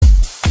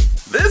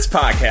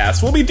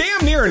podcast will be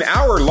damn near an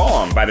hour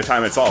long by the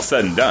time it's all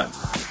said and done.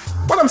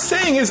 What I'm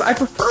saying is I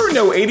prefer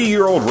no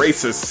 80-year-old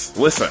racists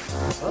listen.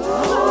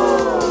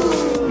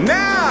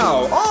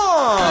 Now,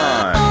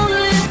 on!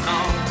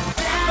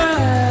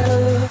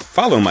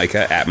 Follow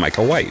Micah at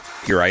Micah White.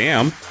 Here I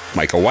am,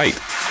 Micah White.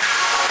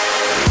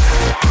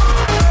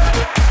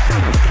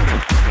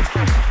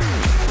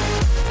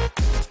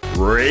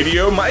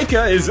 Radio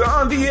Micah is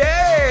on the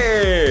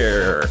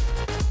air!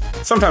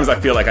 Sometimes I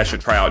feel like I should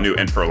try out new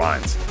intro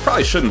lines.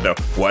 Probably shouldn't, though.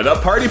 What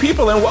up, party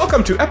people, and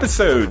welcome to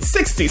episode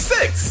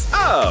 66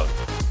 of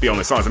the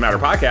Only Songs That Matter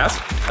podcast,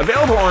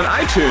 available on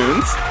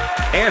iTunes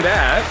and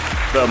at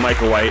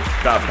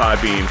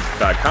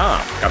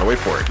themicahwhite.podbean.com. Gotta wait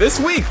for it. This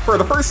week, for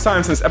the first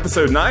time since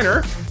episode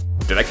 9er,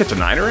 did I catch a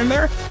 9er in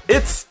there?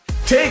 It's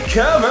Take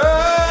Cover!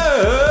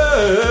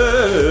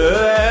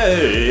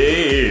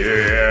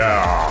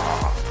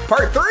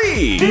 Part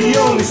 3! The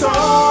only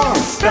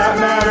songs that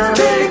matter,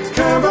 take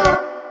cover.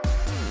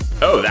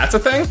 Oh, that's a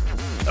thing?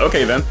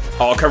 Okay then.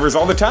 All covers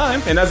all the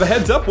time, and as a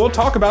heads up, we'll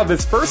talk about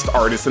this first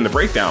artist in the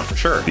breakdown for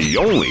sure. The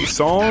only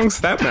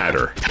songs that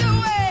matter.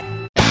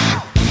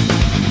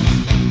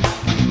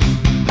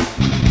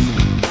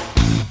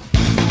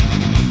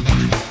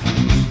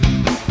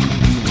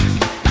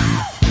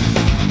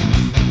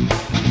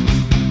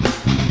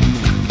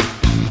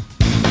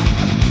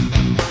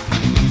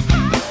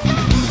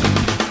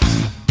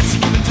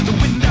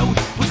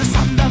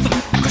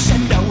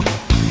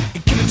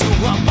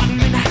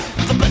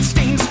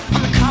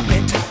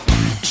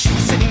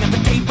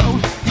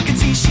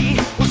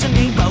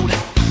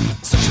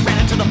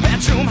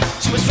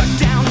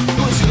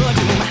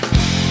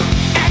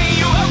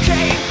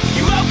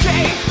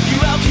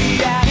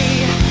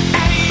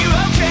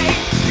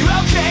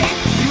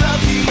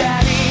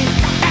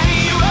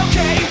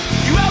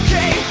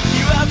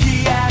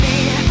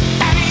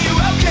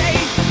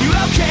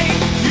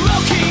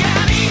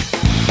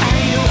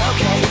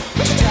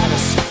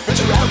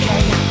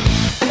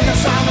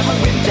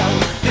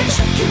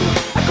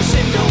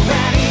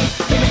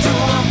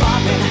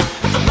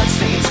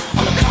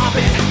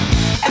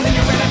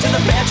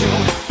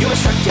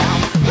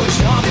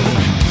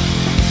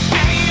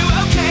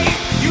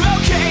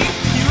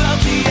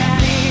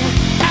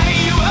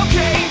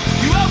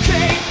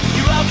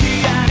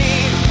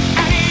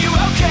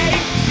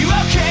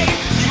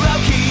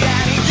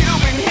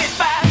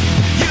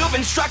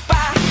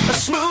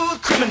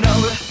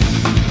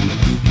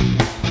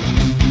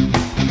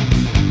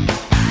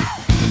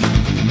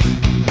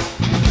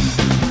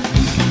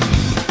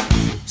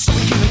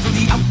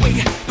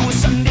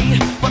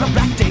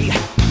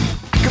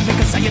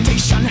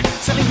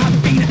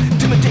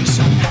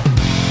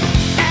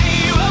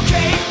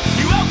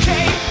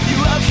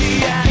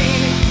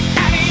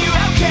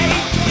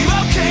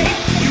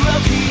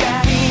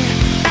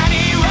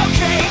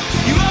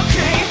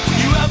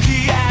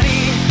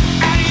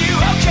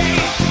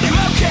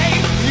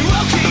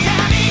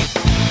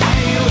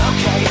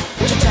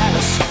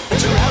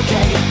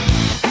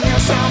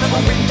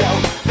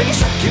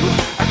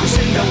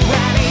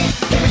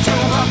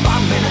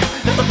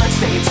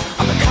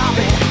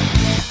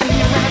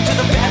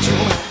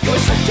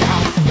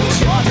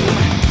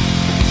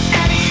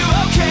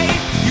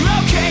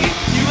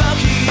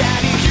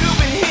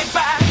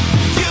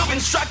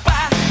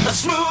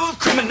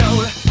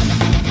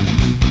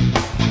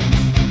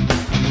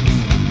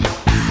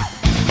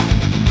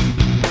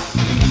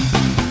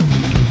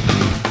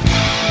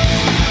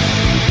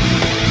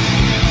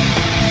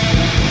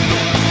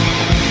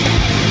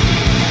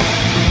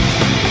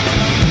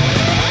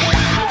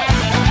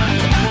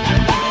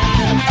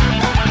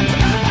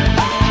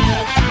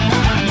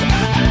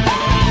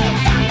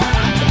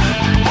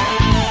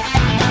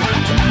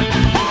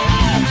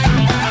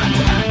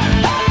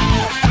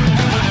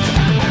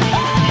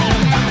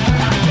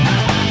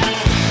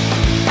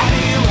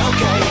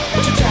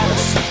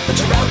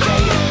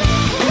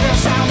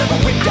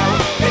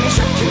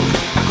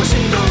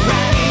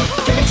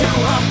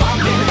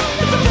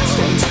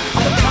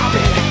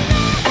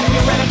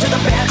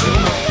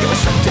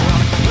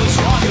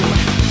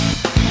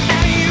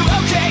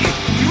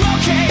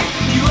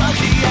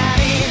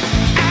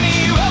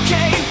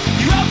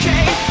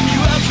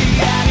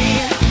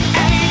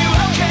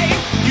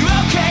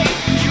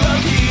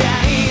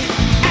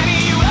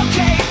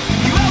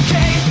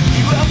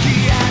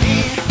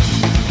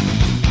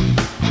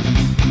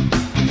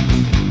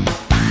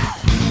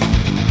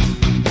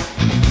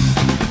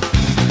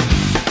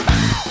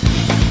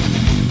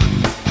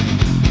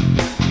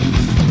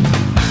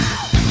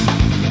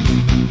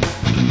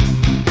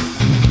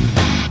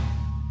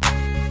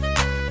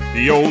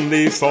 The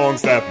only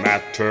songs that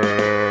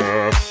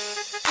matter.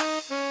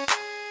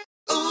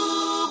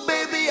 Ooh,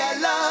 baby, I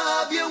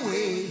love your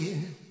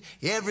way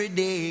every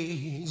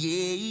day,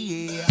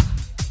 yeah.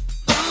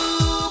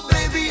 Ooh,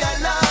 baby, I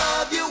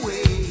love your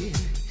way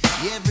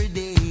every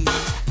day.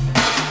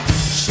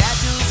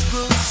 Shadows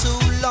grow so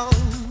long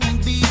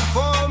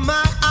before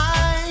my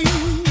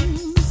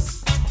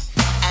eyes,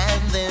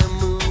 and they're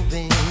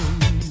moving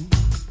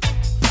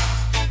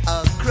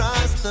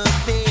across the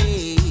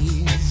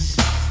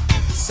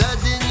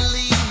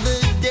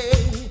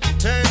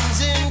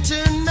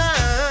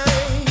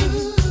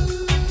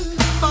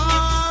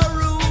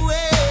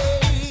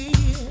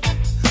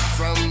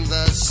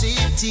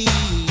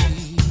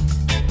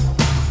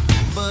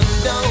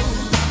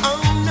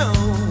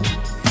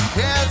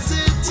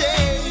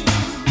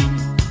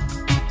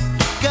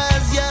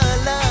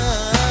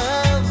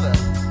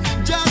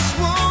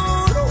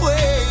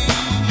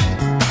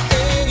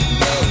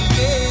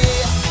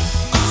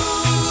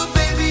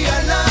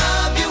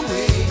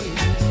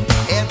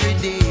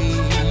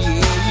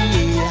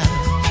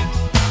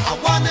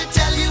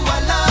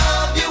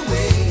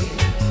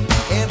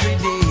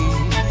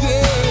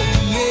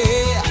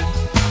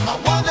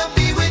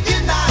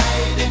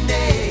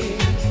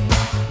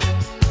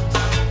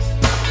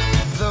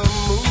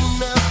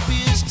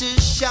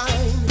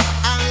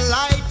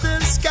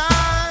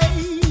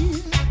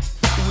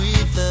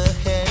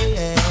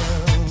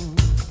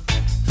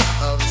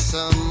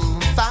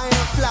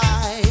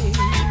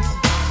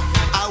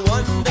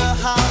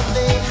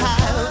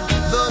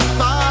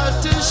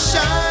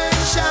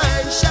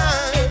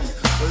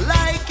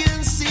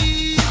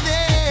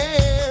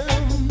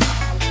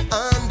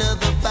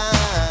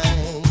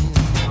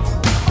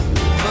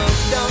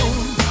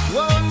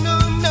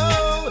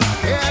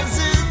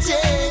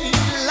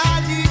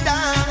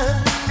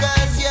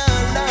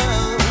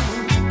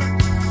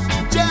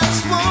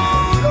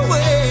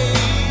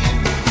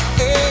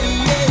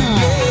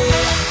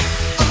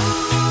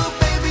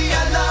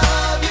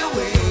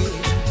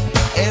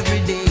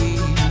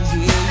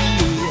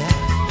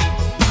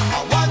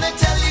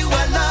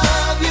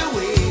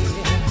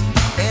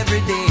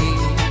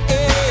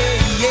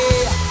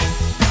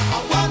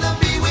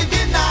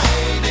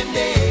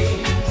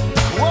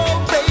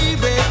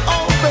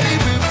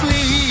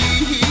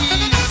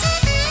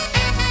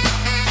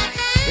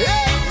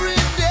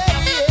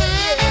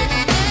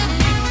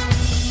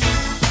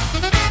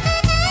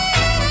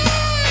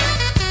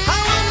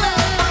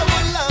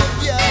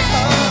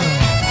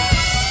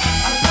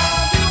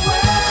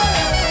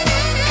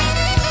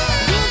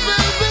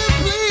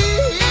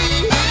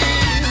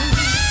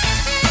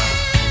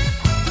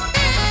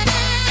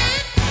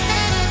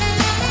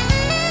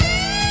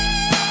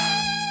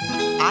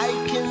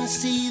can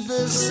see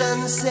the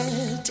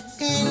sunset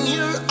in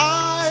your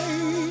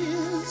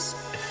eyes,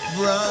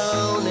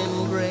 brown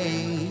and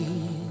gray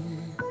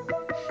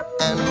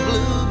and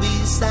blue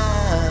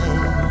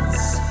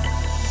besides.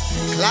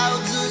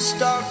 Clouds are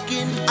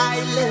stalking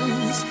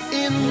islands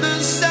in the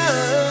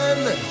sun.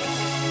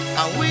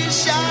 I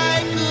wish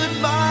I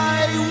could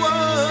buy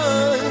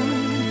one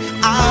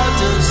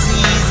out of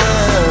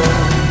season,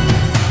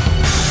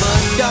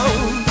 but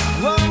don't,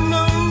 oh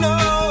no, no,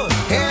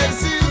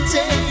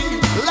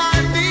 hesitate, la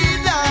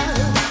vida,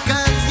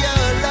 'cause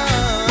your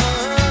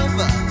love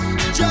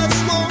just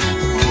won't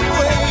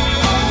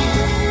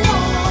wait,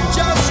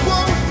 just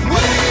won't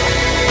wait.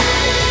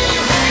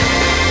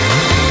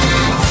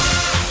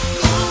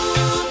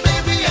 Ooh,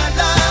 baby, I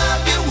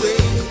love your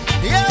way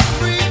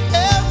every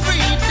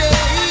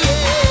day.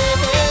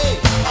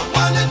 I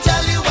wanna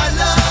tell you I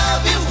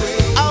love your way.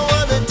 I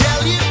wanna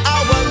tell you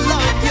how I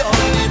love your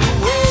little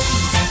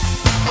ways.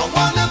 I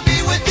wanna be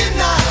with you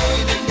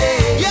night and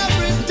day,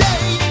 every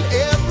day and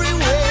every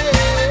way.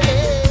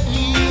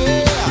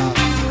 Yeah.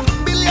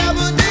 Billy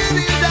Abba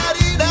diddy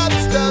daddy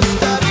that's the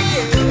study.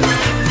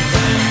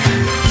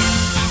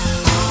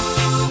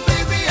 Ooh,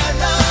 baby, I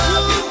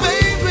love you,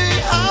 baby,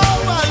 how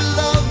I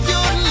love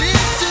your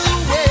little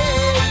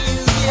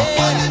ways. Yeah. I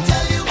wanna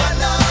tell you I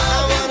love.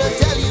 I wanna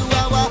tell you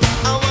how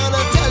I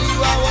wanna tell you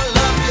how I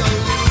love your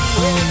little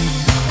ways.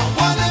 I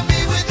wanna be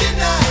with you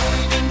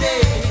night and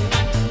day.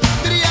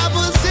 Billy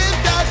Abba said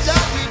that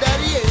daddy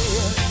daddy.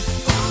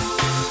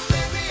 Ooh,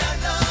 baby, I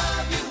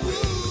love you.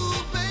 Ooh,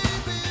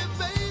 baby,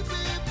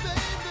 baby,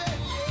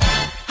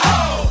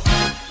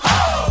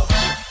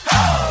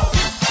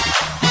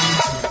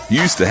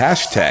 Use the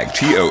hashtag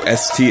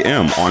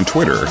TOSTM on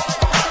Twitter.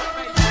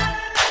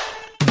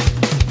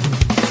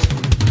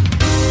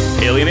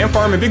 Alien Ant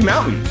Farm and Big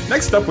Mountain.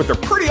 Next up with their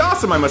pretty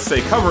awesome, I must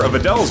say, cover of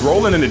Adele's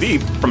Rollin' in the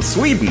Deep from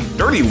Sweden,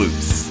 Dirty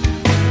Loops.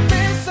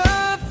 There's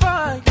a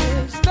fire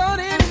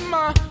starting in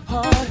my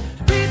heart,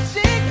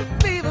 reaching a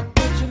fever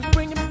pitch and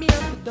bringing me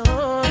up the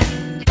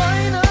dawn.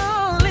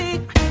 Finally,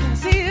 I can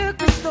see a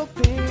crystal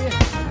clear.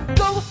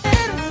 Go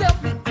ahead and sell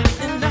me out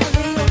and I'll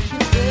lay ocean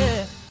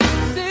bare.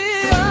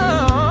 See,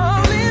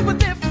 I'll live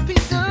with every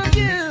piece of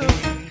you.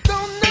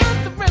 Don't know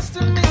the rest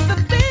of me, the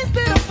things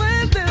that I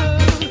will do.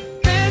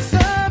 There's a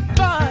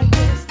fire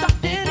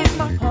starting in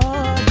my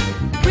heart,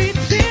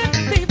 reaching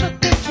a fever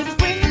pitch and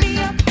bringing me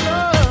up the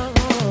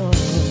dawn.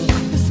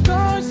 The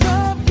scars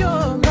of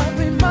your love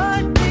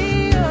remind me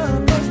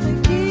of us. They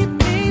keep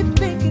me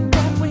thinking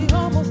that we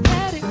almost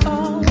had it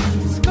all.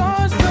 The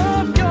scars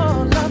of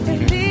your love, they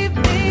leave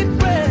me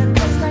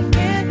breathless. I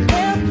can't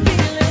help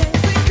feeling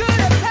we could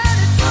have had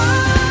it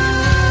all.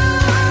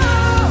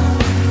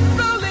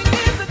 Rolling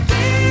in the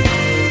deep,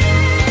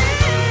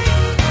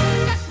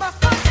 got my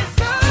heart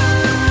inside,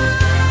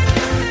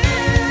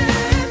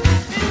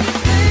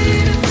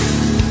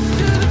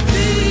 to the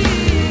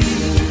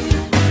beat.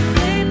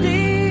 Baby,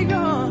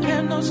 you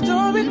have no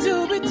story to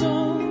be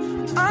told.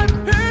 I've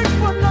heard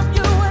one of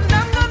you and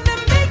I'm gonna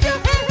make you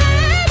happy.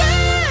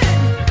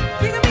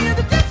 Bringing me to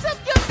the depths of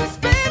your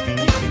respect.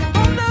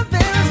 All of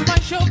there is my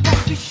show that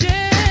we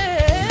share.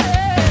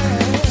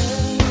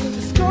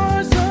 The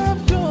scars of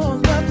your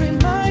love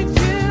remind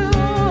you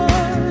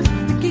us.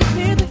 They keep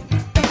me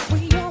thinking that we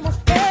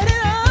almost had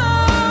it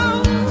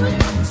all.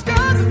 The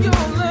scars of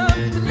your love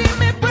leave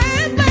me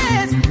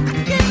breathless. I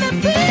can't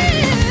feel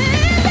it.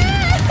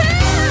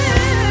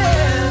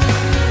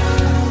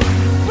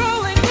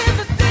 Rolling in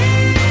the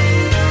deep,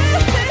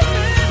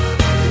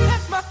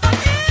 that's my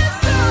heart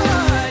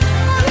inside.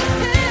 All you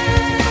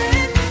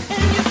had,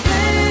 and you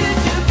played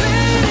it to the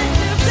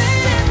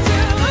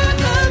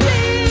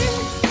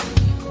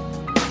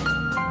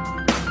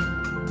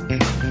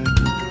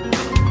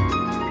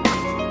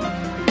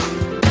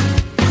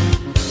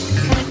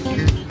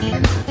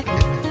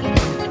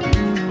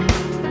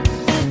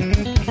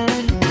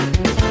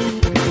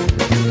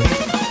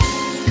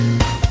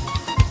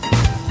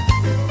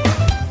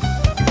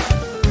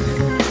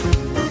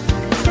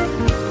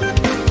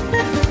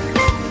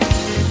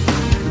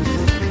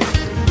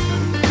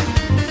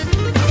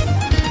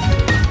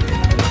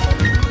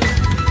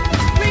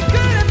we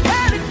could have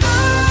had it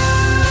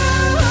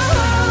all.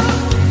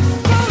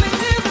 Rolling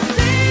in the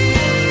deep,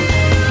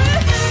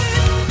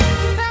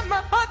 that's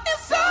my heart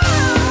inside.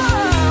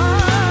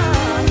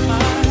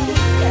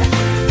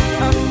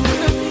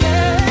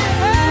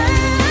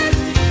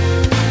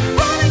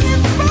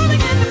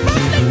 Rolling in the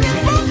deep.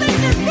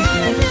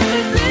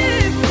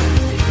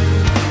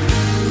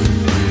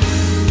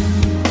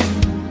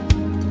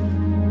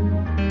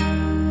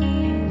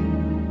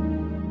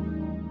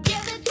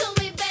 Give it to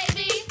me,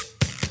 baby.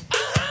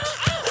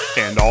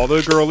 And all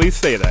the girlies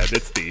say that.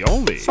 It's the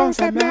only songs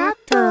that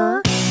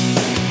matter.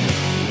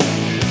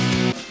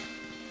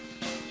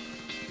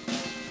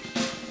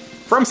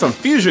 From some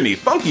fusiony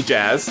funky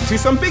jazz to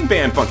some big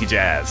band funky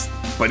jazz,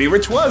 Buddy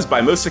Rich was,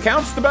 by most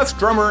accounts, the best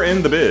drummer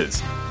in the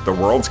biz. The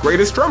world's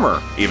greatest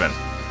drummer, even.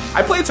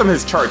 I played some of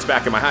his charts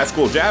back in my high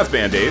school jazz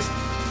band days.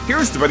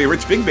 Here's the Buddy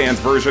Rich Big Band's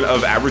version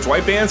of Average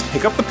White Band's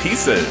Pick Up the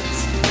Pieces.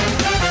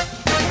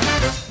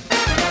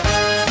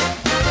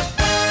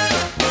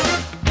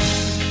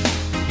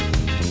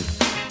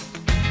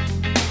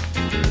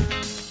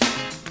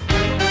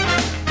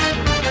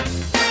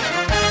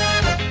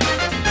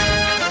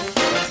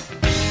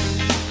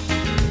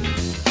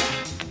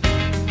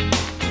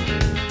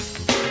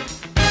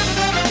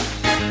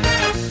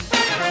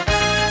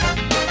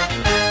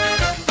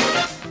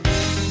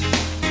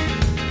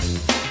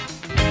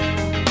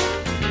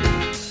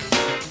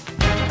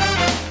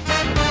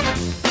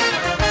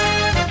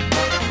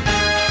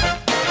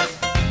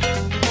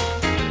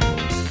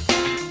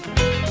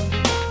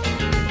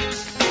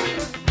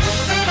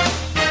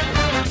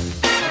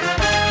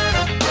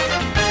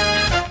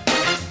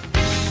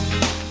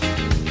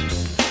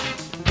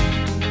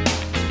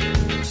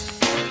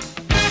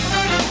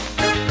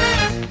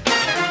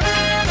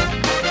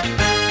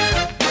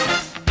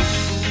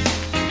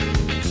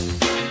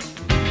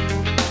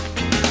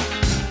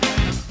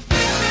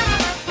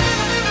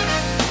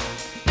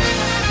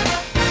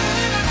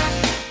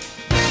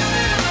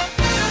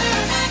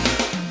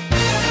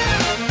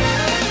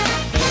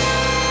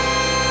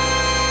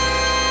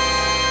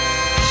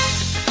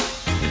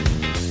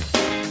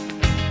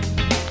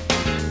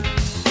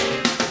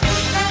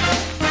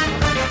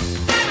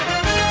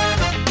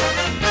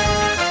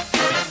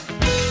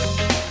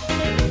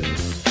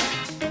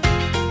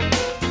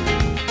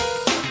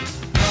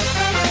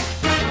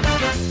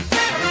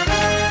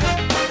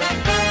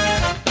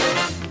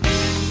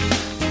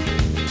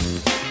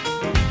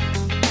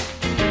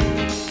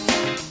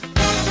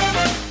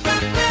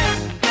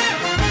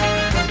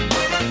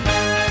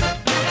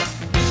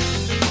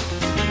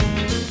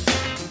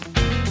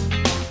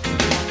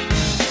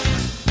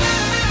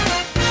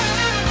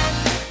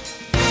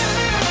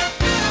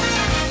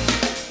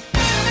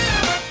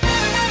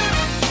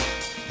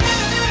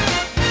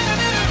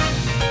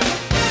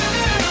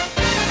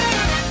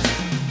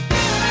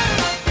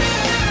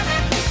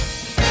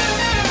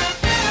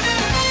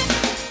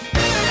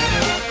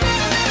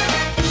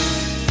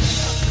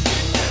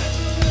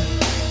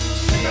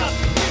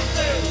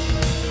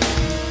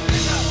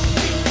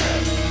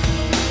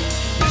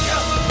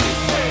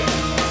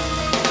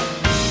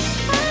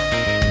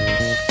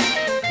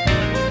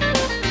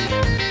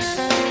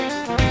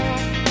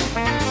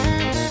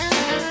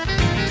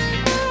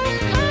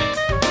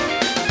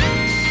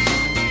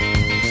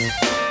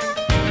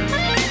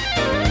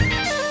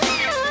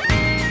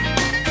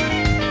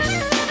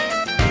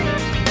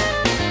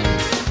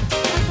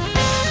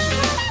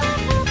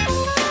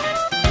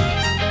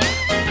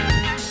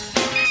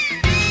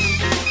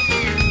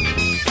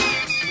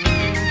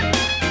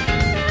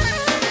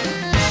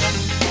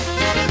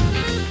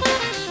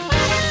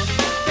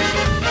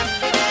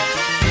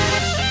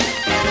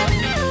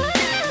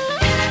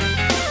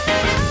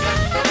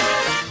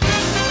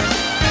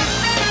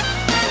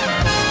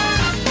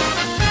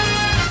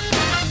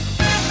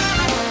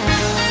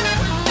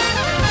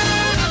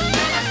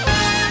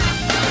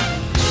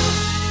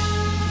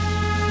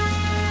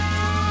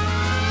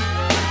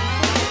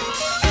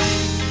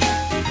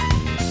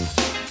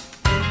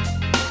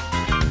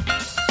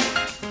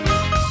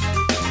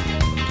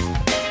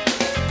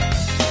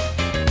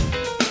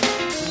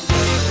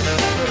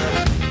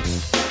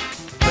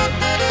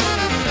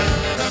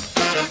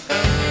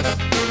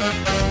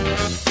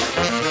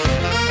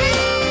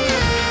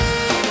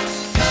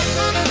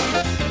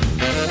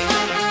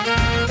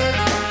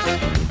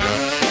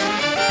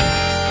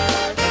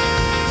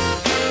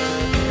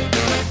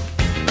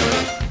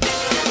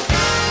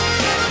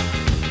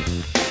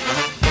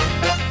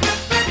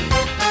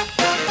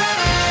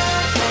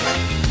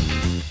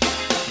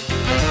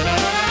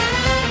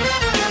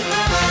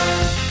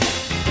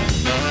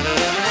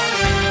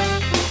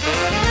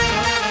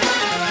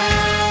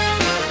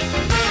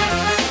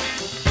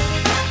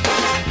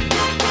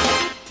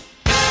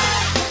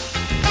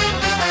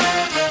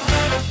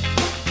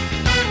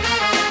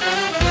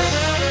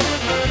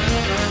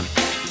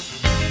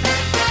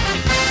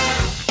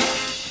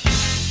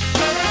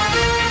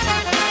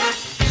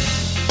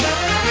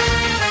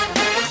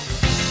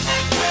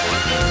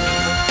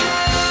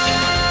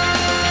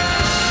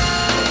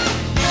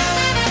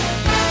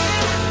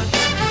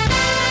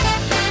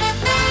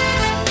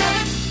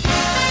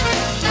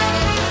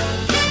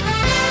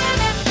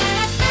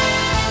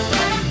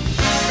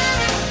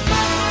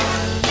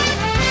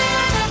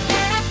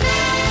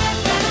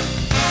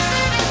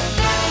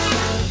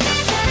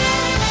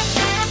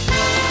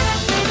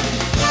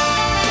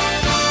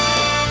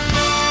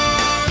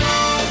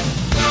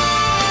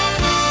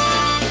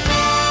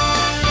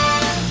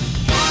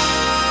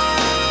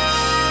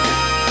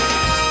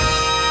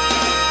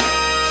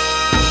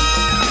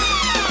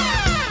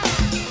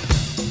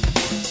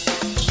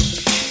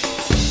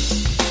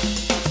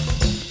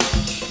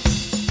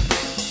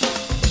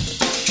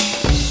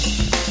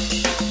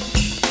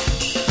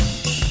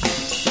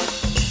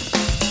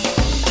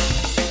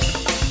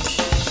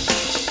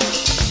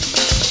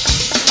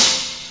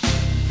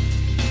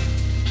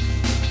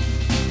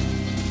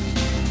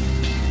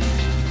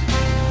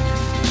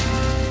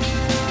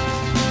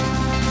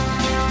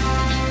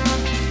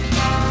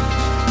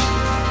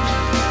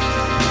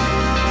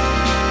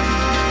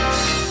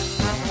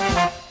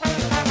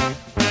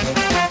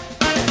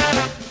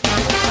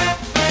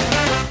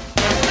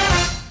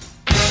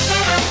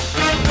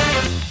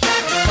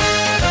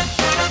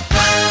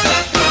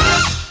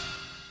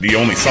 The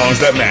only songs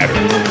that matter.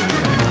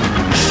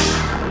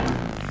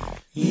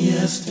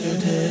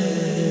 Yesterday,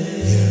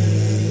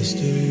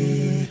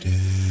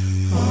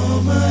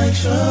 all my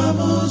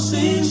troubles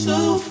seem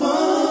so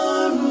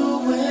far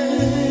away.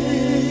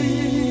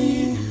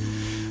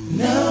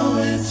 Now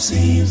it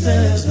seems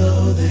as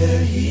though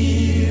they're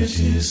here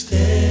to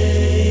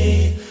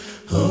stay.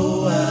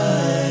 Oh,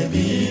 I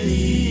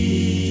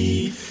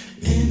believe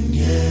in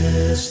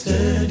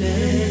yesterday.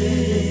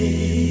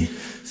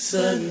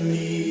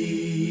 Suddenly,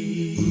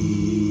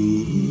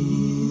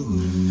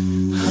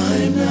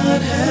 I'm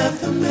not half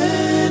the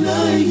man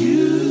I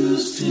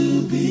used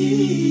to be.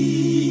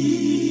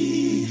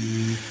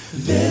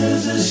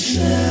 There's a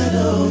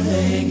shadow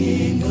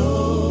hanging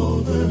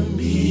over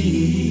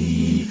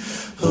me.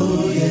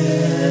 Oh,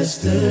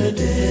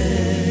 yesterday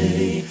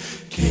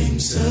came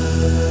suddenly.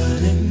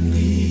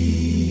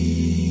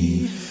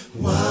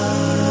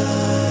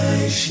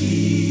 Why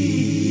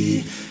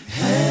she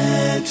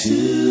had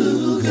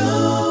to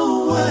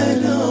go, I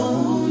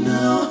don't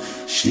know.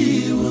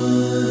 She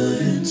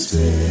wouldn't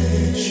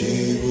say.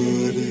 She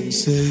wouldn't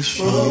say.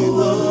 She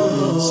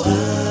wouldn't say.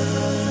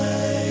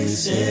 I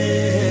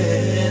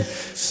said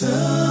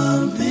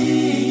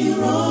something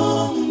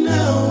wrong.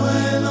 Now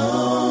I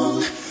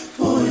long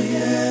for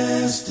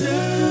yesterday.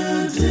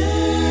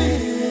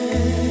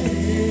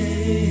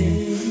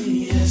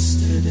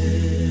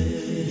 Yesterday,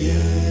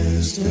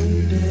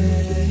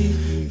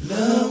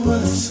 love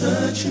was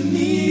such an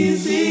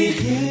easy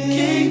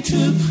game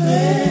to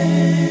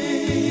play.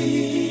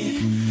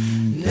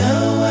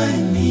 Now I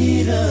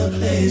need a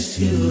place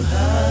to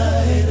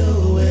hide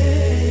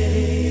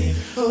away.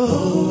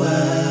 Oh,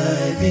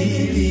 I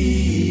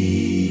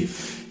believe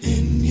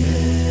in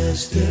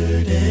yesterday.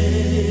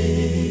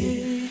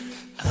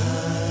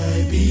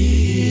 I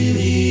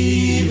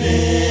believe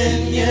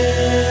in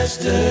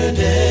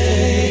yesterday.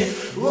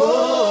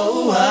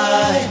 Oh,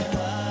 I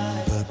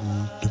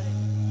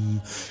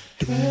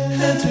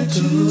had to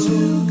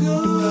go.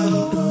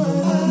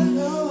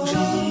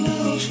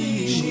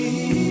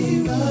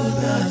 She would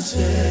not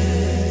say.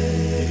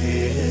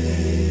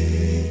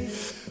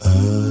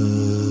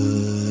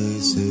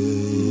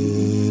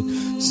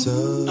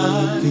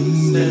 I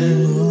said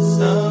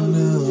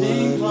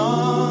something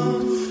wrong.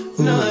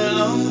 Now I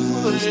long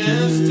for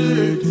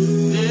yesterday.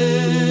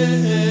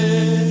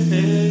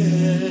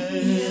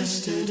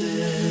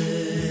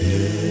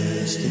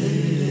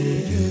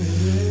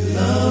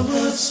 Love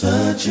was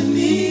such an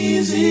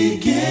easy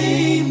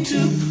game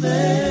to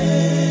play.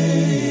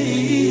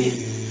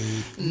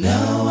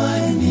 Now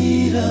I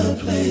need a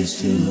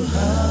place to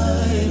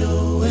hide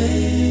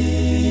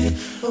away.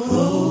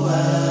 Oh,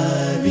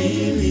 I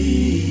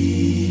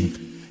believe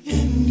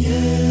in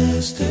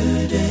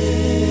yesterday.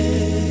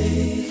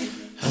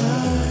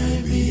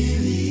 I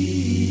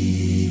believe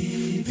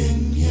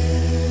in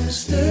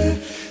yesterday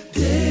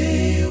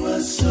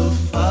was so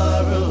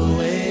far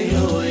away.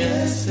 Oh,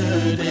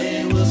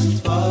 yesterday was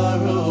far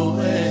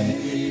away.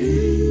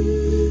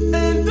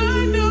 And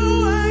I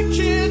know I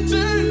can't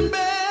turn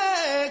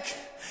back,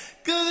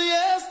 'cause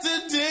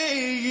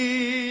yesterday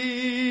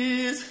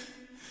is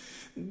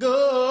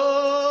gone.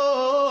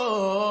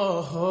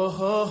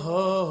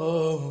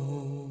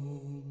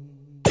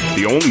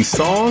 The only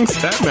songs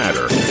that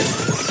matter.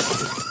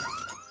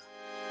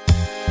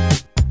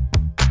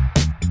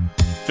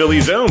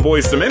 Philly's own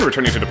Boyz II Men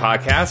returning to the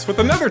podcast with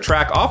another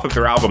track off of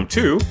their album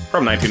 2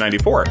 from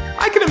 1994.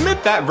 I can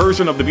admit that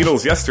version of the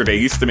Beatles Yesterday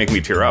used to make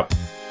me tear up.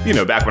 You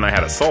know, back when I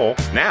had a soul.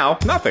 Now,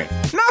 nothing.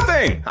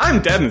 Nothing!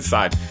 I'm dead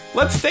inside.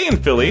 Let's stay in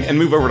Philly and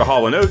move over to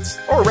Hall & Oates,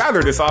 or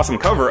rather this awesome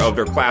cover of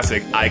their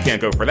classic I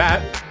Can't Go For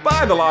That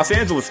by the Los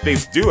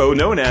Angeles-based duo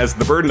known as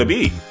The Bird and the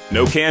Bee.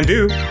 No Can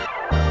Do.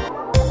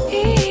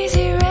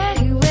 Easy,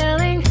 ready,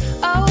 willing,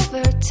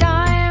 over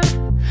time.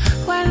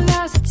 When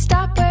does it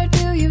stop, or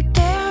do you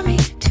dare me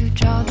to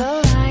draw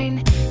the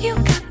line? You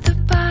got the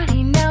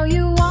body, now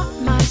you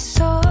want my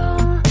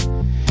soul.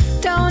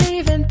 Don't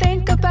even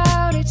think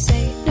about it,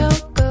 say no,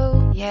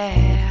 go,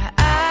 yeah.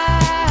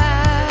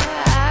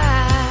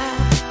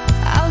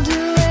 I'll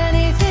do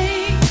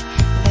anything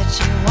that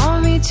you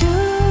want me to,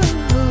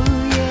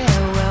 yeah.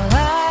 Well,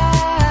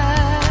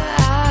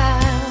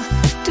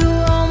 I'll do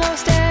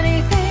almost anything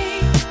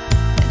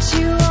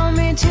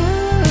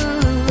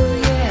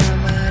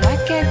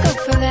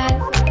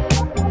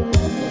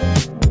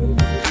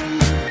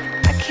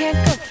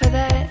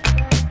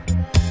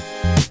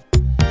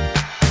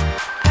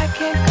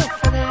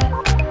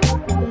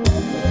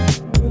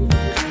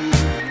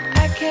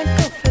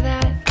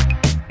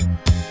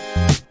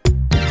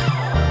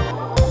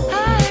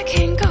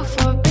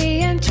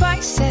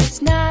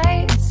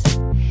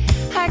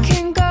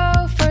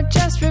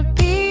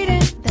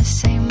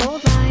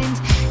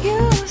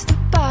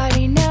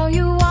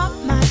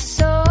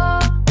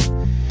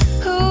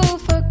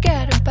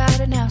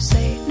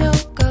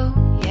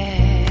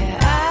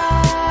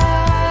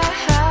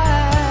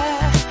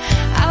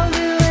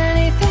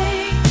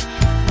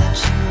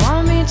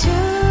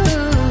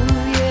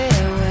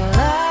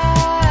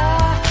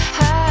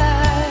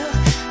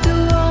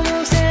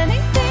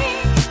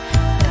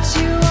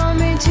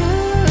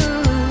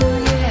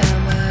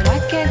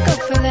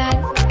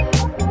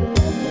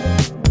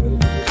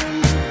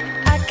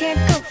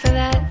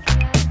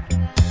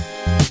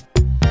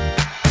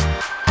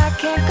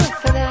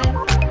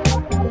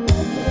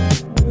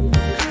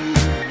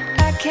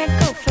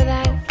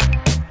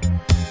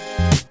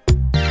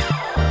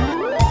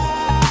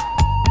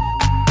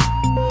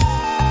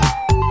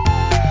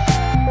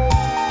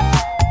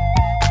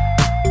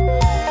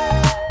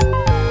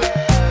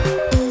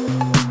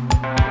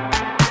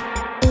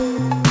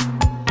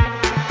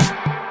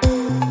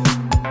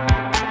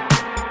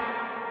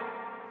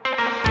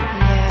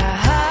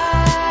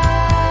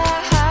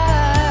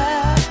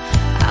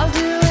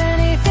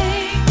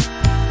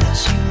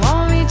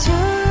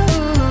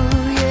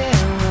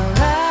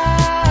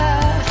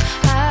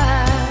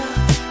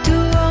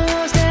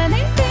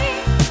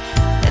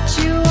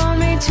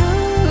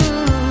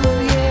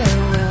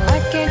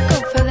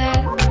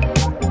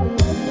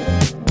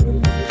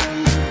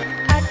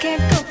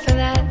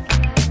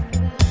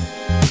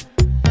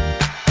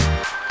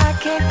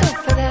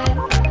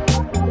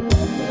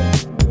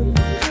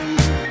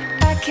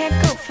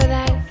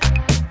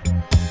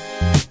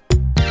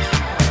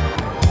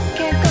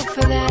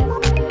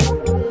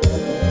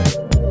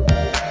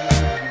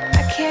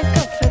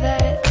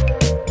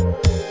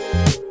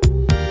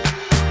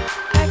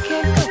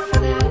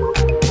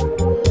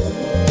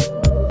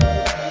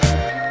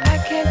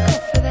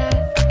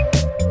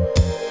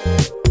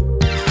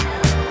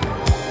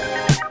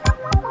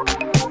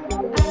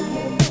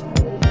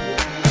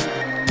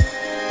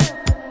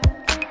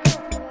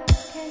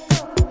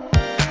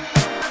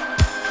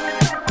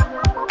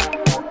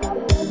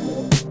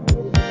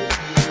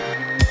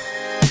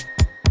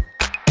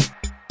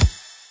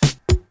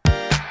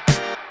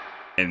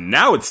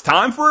Now it's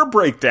time for a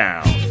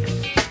breakdown.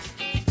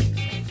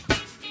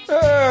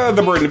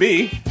 The Bird and the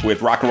Bee,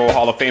 with Rock and Roll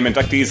Hall of Fame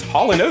inductees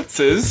Hall &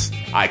 Oates'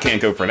 I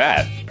Can't Go For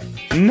That.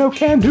 No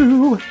can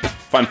do.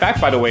 Fun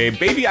fact, by the way,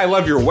 Baby I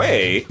Love Your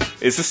Way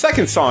is the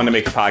second song to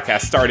make the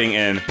podcast, starting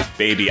in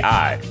Baby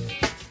I.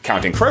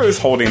 Counting Crows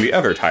holding the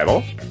other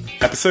title.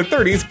 Episode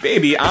 30's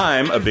Baby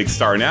I'm a Big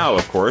Star Now,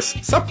 of course.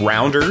 Sup,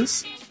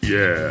 Rounders?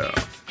 Yeah.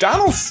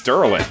 Donald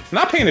Sterling.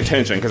 Not paying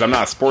attention because I'm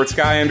not a sports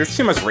guy and there's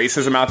too much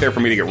racism out there for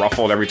me to get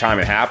ruffled every time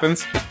it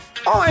happens.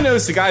 All I know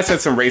is the guy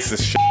said some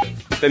racist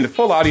shit. Then the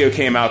full audio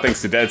came out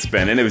thanks to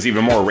Deadspin, and it was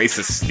even more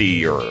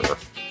racist-y.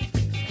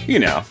 You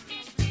know.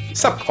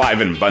 Sup,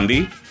 Cliven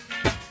Bundy?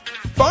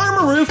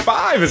 Farmaroo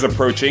 5 is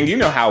approaching. You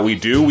know how we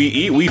do. We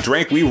eat, we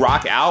drink, we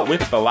rock out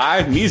with the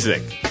live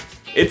music.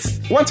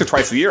 It's once or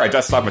twice a year I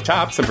dust off my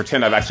chops and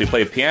pretend I've actually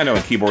played piano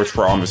and keyboards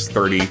for almost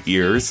 30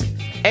 years.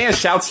 And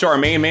shouts to our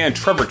main man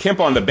Trevor Kemp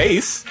on the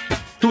bass,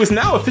 who is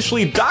now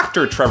officially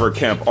Dr. Trevor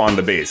Kemp on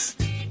the bass.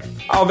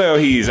 Although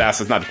he's asked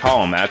us not to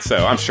call him that,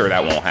 so I'm sure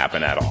that won't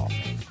happen at all.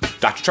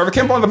 Dr. Trevor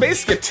Kemp on the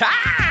bass guitar!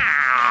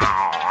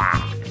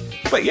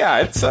 But yeah,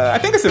 I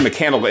think it's in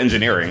mechanical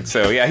engineering,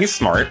 so yeah, he's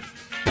smart.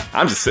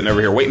 I'm just sitting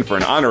over here waiting for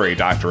an honorary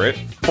doctorate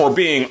for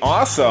being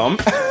awesome.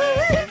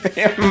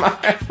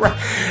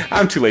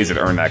 I'm too lazy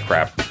to earn that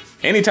crap.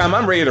 Anytime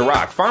I'm ready to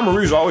rock,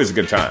 Farmaroo's always a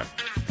good time.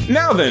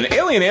 Now then,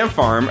 Alien Ant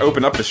Farm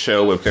opened up the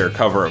show with their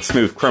cover of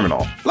Smooth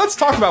Criminal. Let's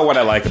talk about what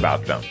I like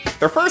about them.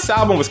 Their first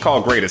album was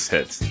called Greatest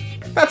Hits.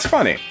 That's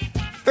funny.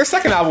 Their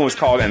second album was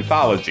called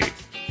Anthology.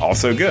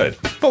 Also good.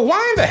 But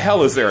why in the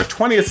hell is there a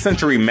 20th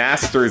Century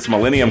Masters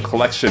Millennium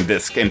Collection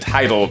disc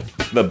entitled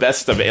The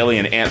Best of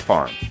Alien Ant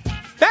Farm?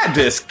 That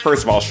disc,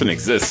 first of all, shouldn't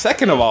exist.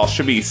 Second of all,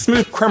 should be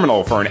Smooth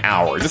Criminal for an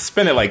hour. Just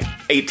spin it like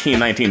 18,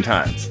 19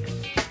 times.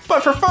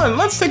 But for fun,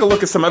 let's take a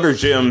look at some other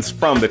gems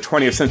from the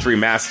 20th Century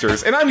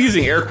Masters, and I'm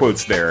using air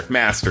quotes there,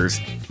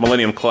 Masters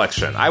Millennium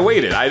Collection. I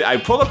waited. I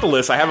pulled up the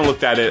list. I haven't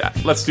looked at it.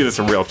 Let's do this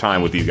in real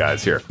time with you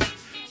guys here.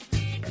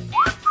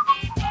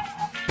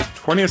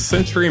 20th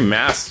Century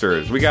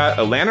Masters. We got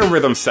Atlanta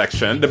Rhythm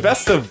Section, the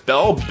best of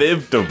Belle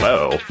Biv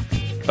DeVoe.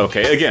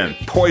 Okay, again,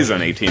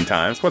 Poison 18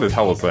 times. What the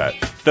hell was that?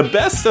 The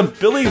best of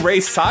Billy Ray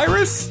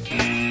Cyrus?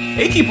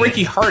 Achy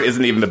Breaky Heart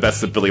isn't even the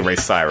best of Billy Ray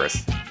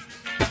Cyrus.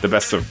 The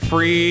best of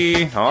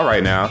Free. All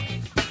right now.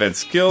 Fed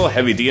Skill,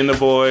 Heavy D and the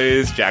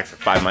Boys, Jackson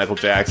 5 Michael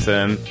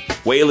Jackson,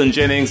 Waylon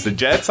Jennings, The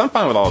Jets. I'm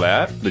fine with all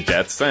that. The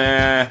Jets,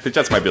 the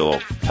Jets might be a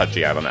little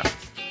touchy, I don't know.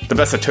 The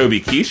best of Toby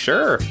Keith,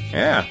 sure,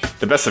 yeah.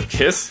 The best of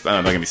Kiss,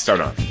 don't get me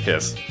started on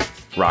Kiss.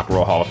 Rock and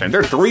Roll Hall of Fame. There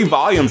are 3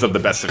 volumes of the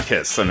best of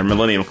Kiss in their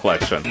Millennium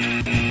Collection.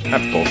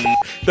 That's bullshit.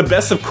 The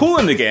best of Kool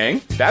and the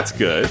Gang, that's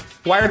good.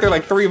 Why aren't there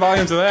like 3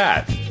 volumes of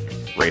that?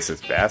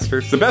 Racist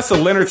bastards. The best of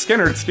Leonard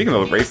Skinner, speaking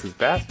of racist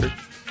bastards.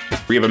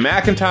 Reba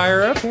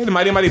McEntire, okay. The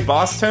Mighty Mighty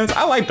Boss Tones,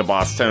 I like the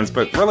Boss Tones,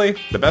 but really,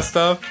 the best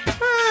of?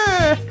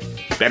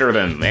 Better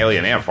than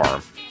Alien Ant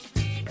Farm.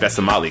 Best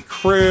of Motley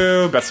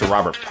Crue, best of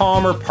Robert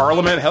Palmer,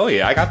 Parliament, hell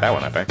yeah, I got that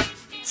one, I think.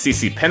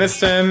 CeCe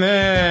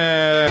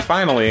Peniston,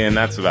 finally, and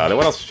that's about it.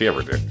 What else did she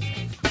ever do?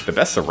 The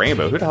best of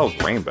Rainbow, who the hell is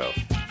Rainbow?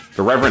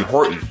 The Reverend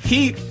Horton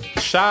Heat,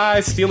 Shy,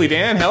 Steely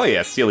Dan, hell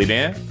yeah, Steely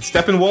Dan.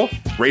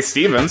 Steppenwolf, Ray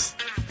Stevens,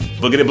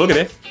 Boogity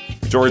Boogity,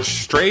 George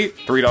Strait,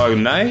 3 Dog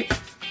Night,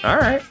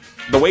 alright.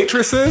 The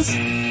Waitresses,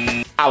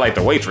 I like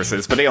the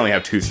Waitresses, but they only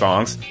have 2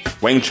 songs.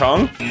 Wang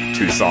Chung,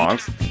 2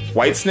 songs.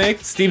 Whitesnake,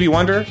 Stevie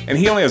Wonder, and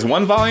he only has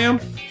 1 volume?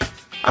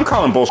 I'm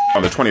calling bullshit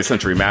on the 20th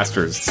Century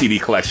Masters CD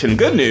collection.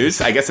 Good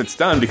news, I guess it's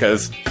done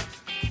because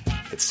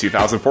it's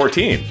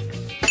 2014.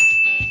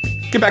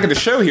 Get back at the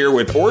show here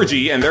with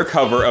Orgy and their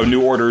cover of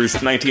New Order's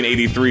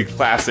 1983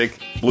 classic,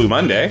 Blue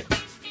Monday.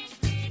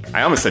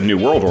 I almost said New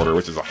World Order,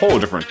 which is a whole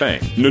different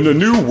thing.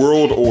 New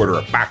World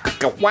Order.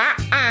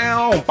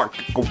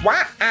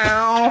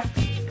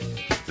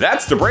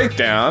 That's the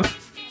breakdown.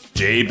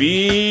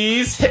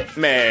 JB's Hit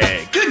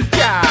Me. Good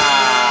God.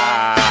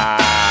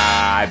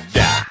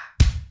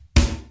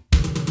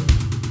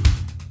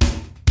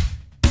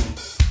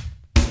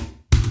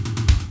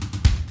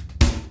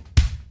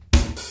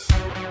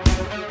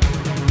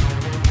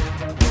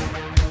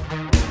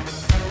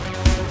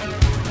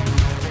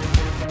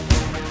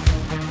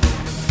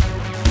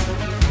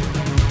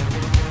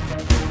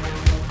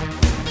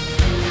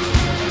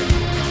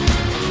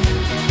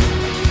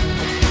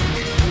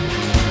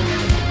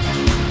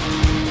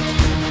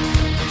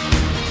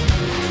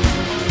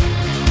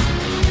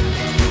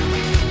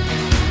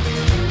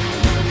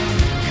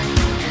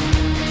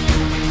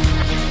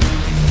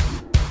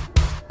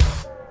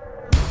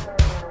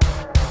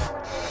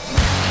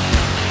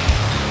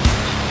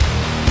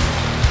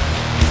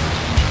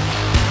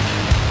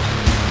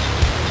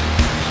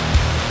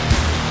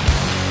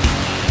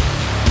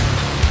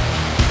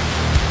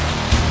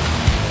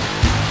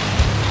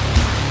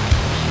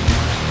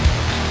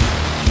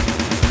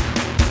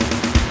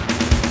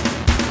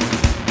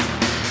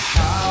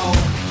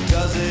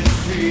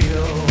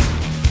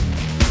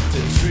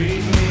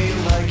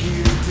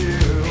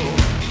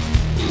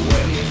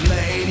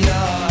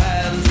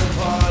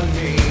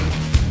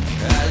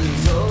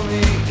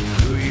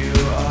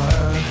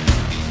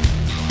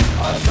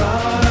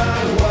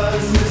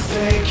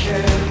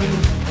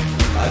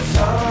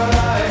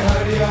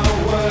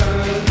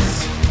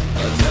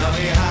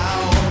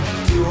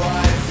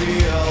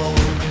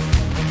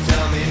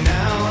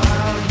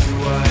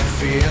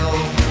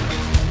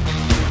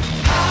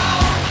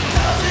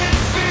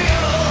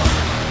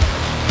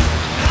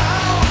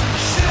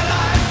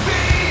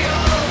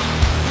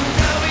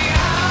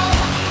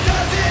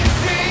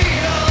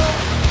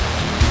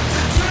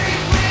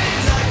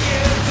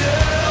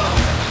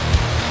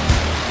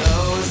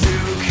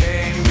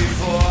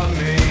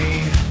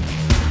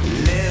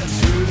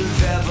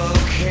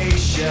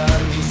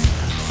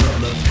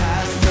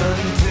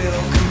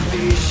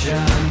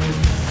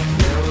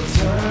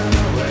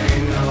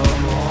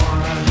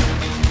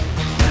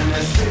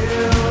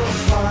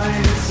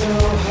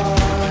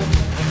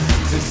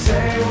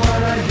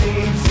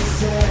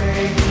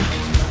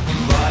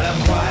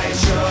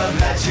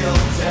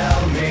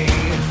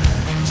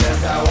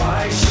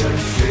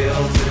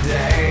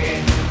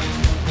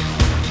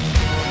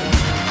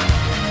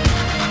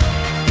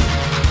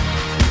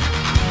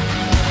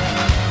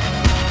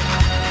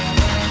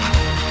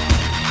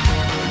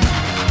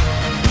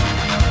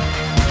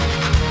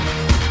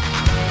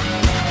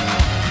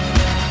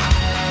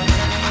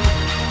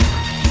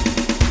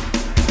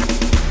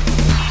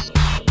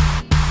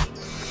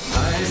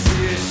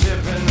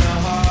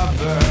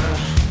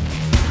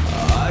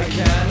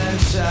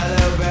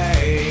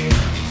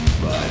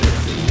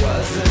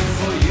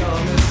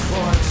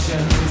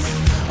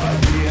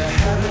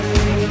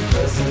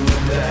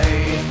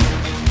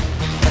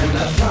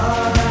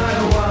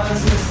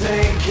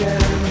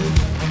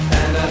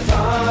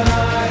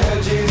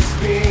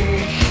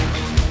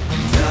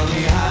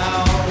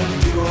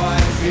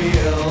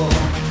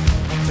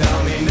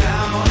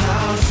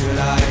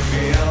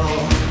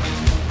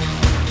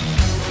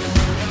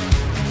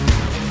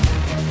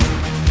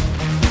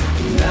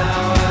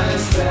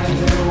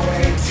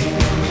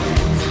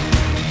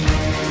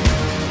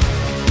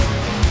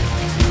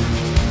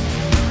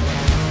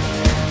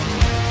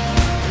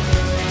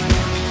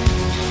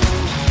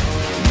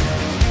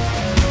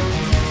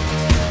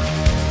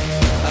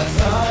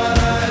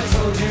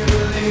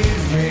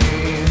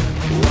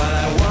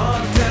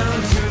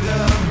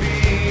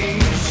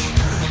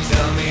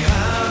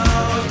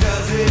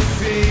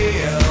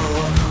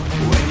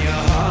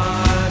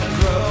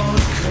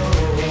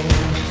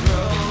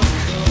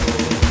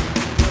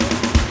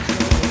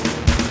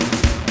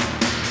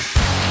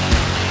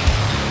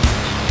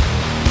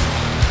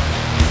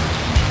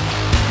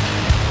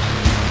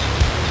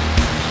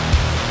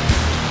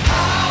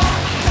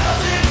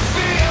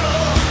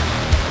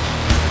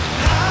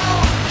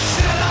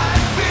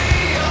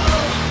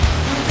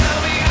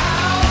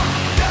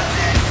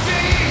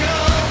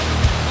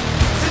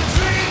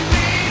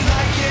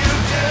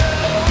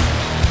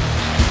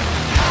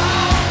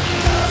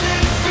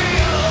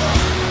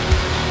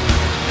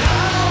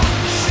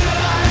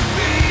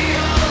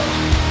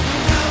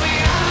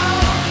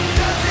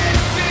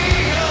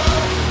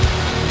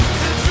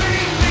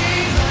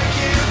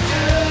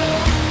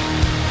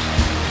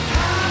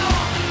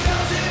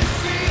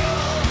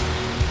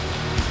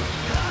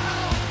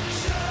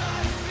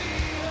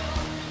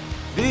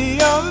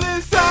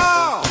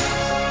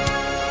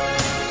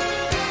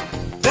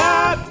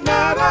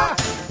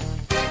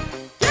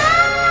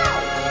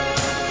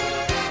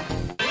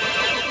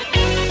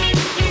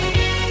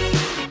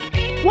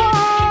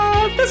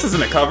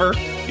 isn't a cover?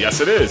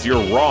 Yes, it is.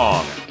 You're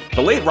wrong.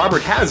 The late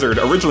Robert Hazard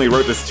originally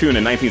wrote this tune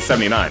in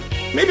 1979.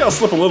 Maybe I'll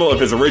slip a little of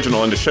his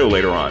original into show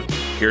later on.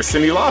 Here's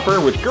Cyndi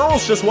Lauper with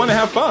Girls Just Wanna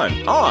Have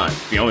Fun on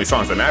The Only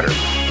Songs That Matter.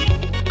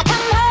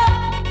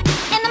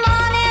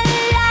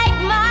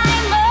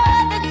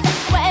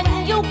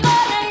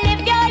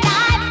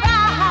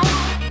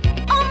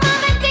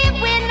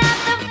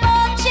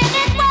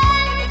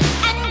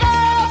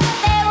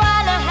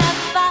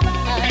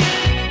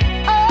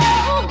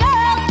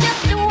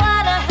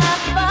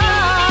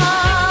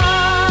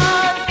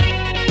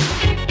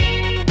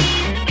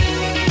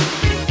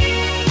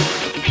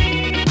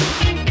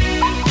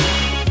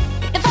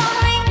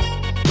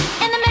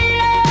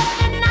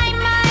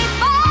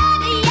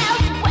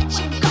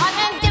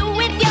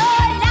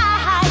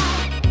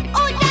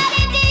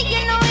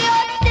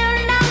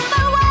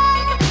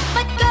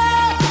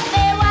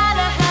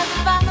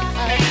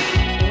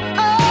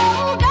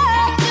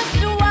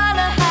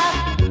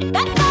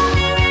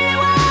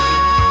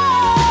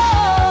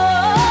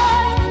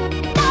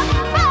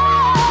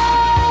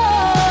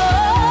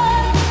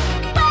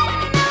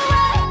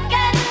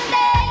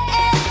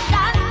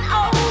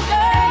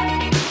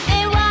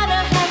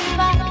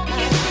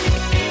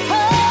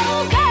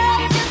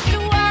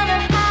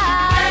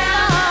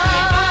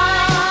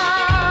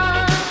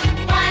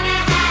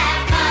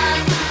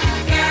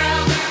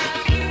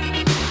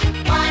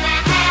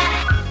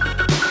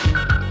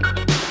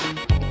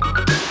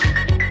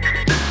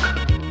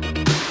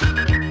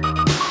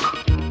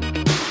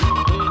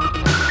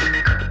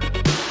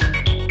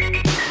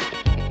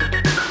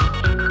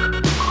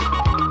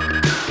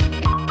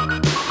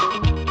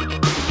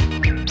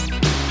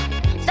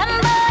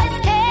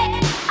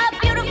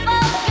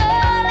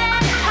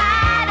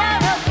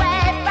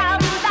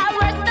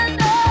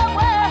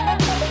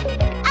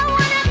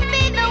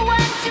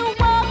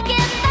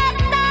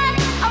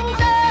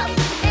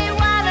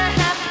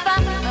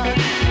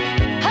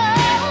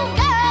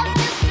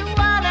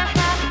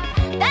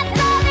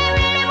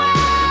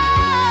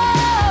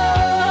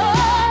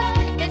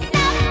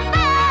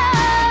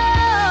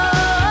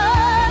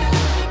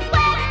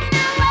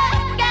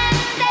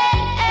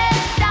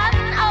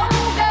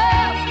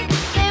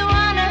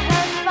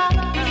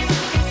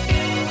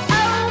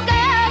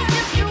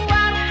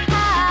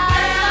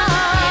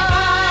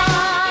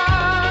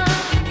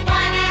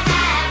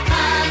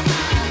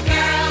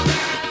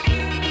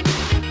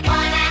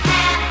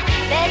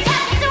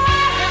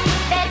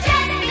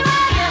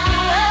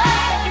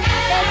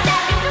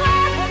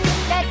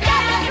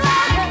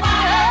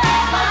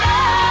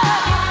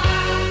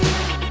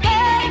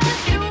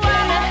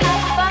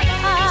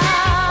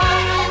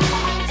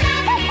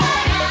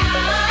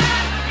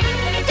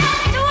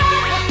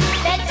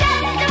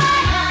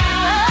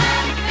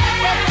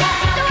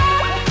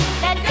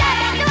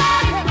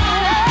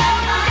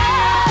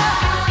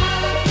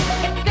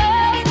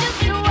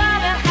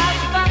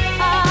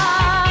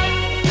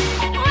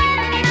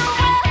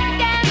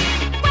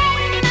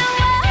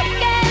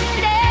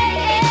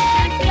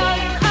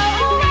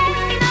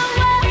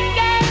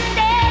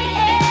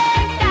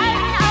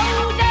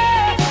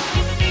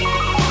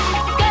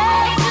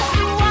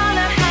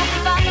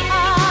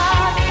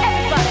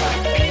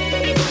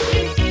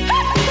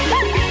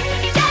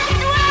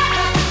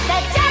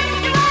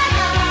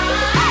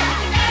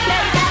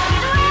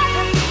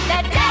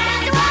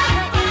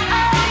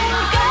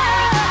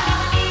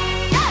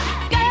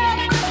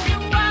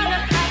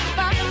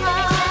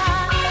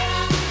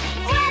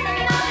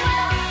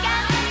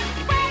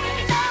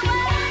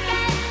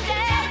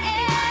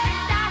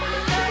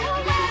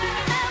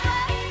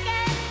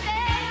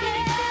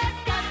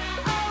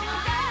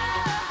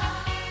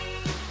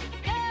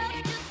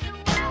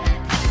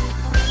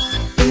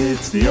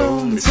 It's the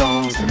only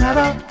songs that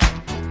matter.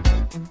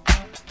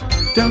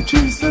 Don't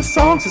choose the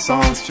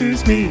songs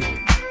choose me.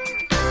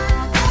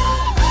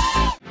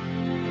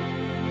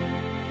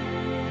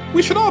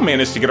 We should all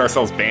manage to get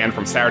ourselves banned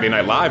from Saturday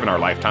Night Live in our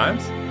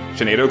lifetimes.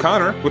 Sinead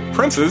O'Connor with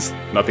Prince's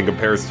Nothing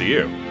Compares to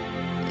You.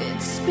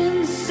 It's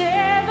been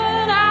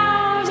 7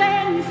 hours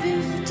and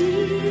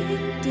 50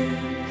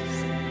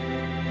 days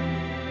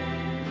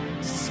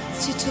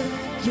since you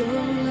took your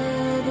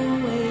love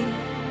away.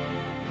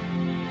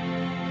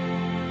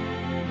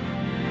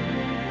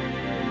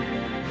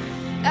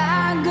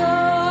 I go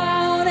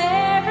out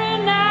every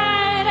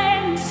night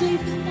and sleep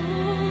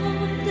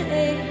all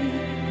day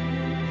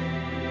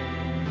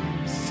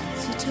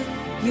since you took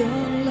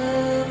your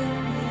love away.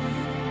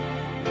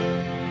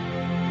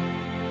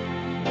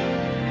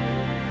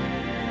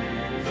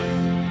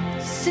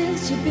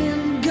 Since you've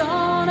been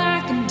gone,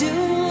 I can do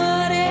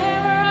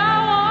whatever I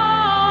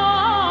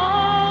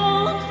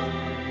want.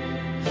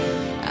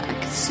 I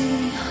can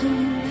see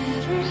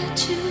whomever I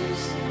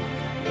choose.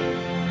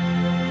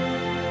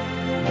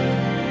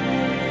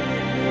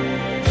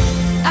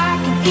 I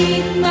can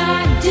eat my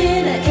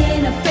dinner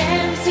in a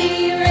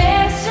fancy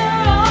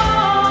restaurant,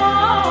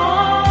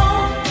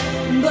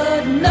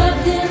 but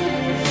nothing,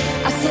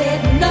 I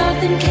said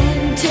nothing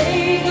can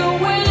take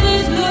away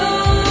this blues.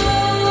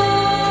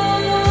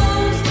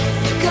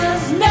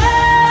 'Cause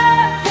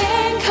nothing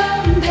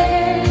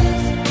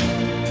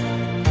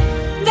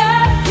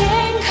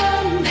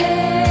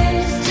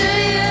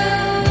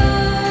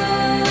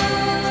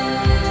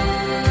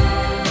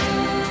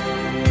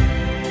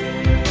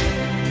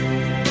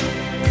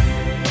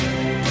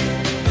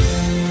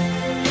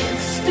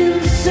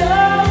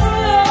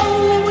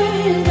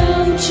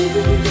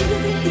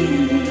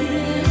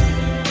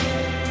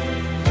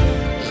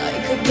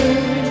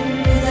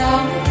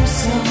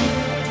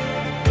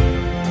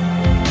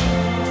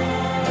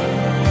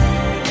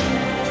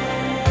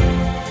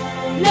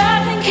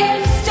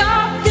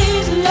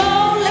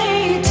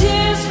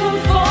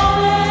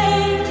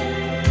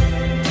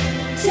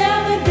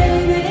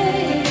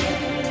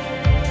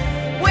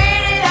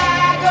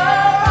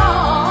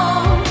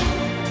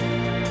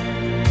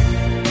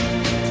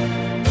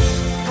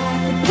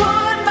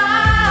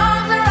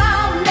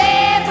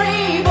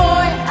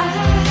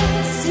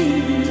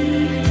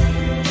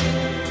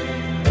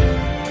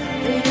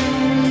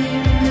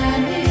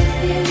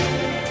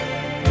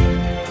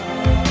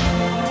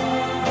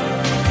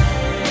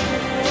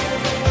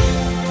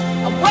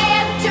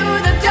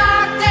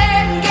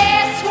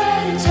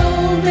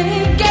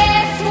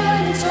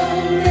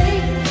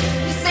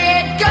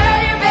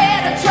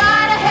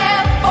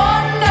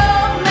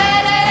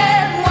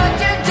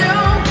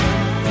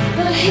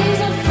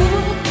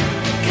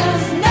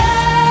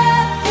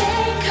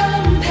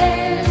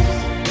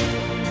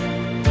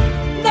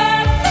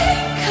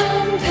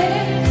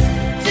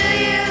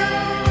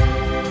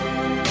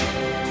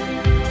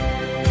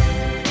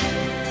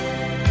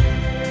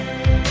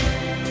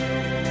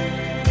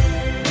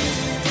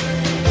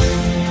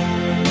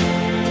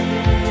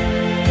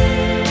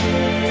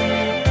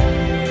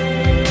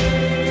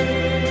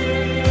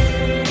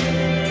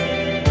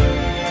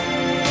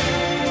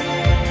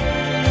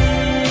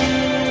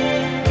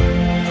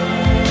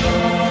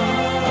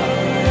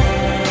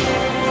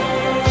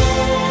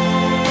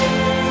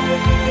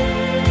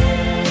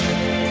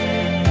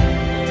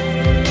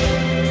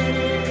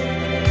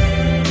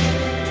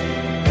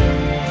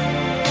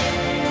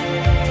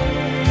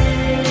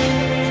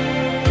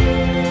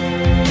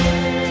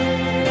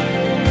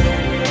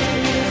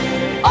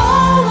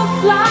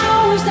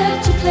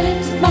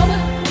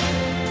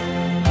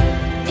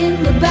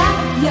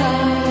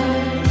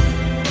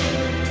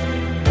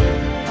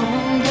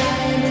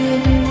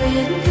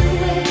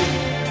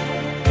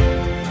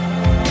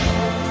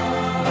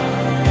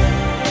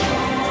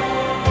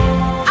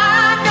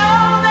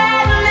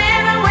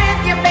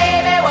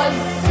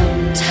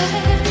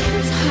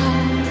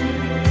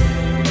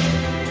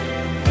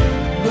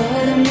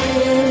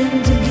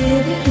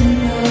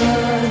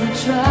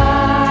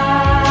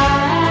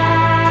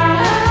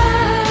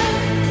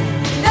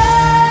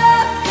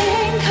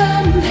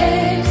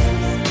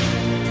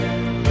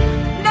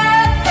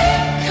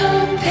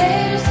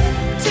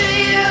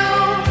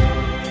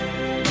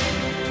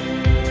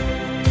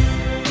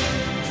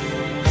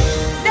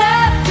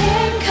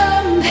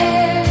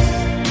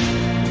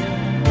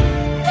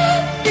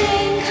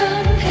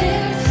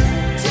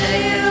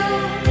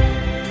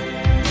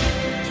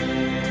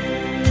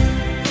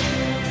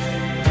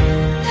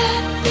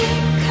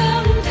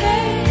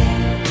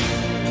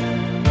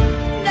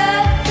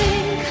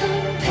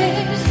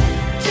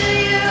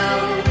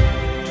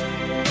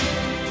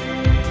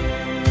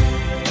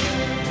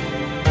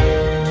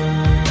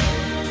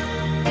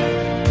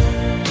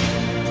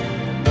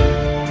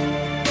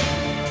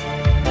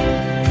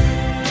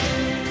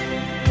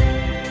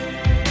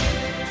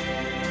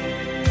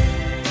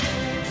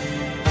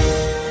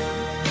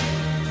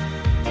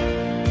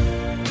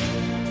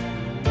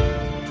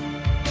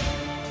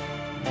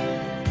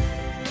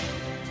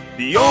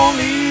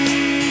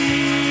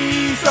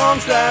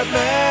songs that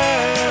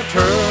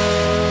matter.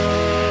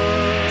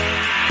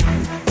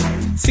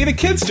 See, the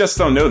kids just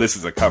don't know this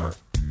is a cover.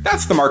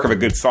 That's the mark of a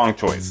good song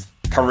choice.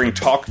 Covering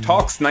Talk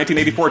Talk's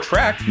 1984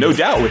 track, no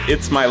doubt, with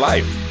It's My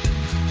Life.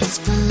 It's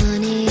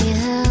funny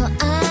how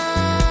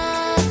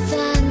I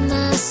find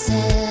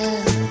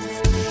myself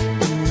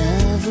in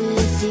love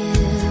with you.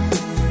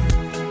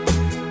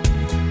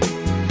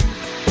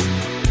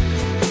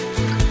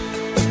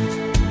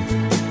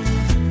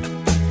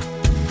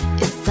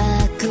 If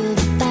I could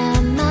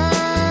find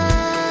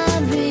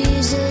my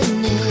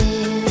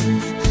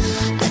reasoning,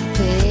 I'd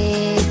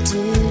pay to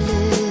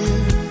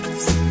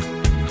lose.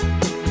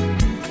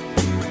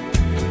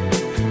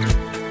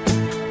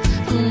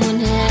 One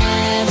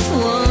half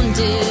won't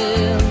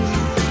do.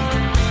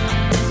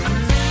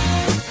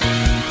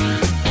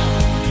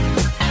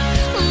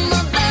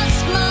 My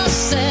best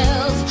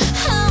myself,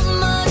 how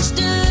much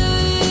do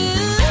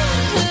you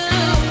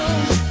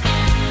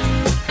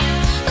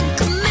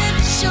commit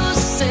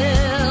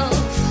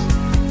yourself?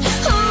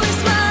 Who is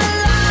my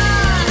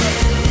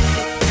life?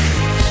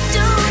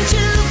 Don't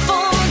you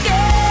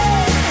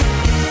forget,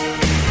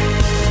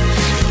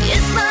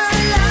 it's my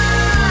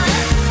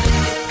life.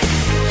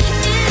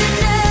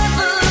 It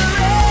never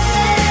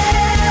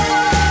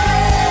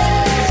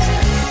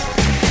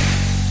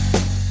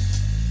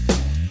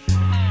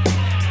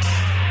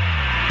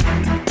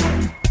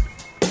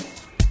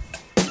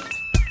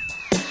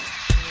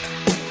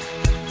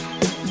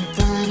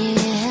funny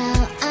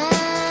how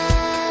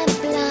I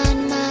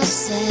blind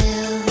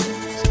myself.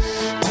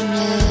 I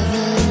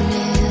never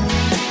knew.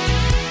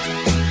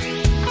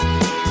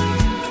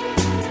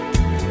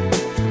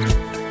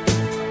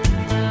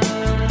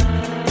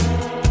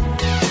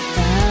 I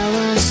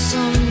was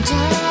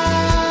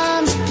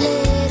sometimes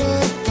played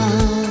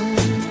upon,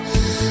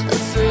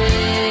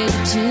 afraid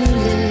to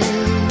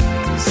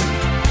lose.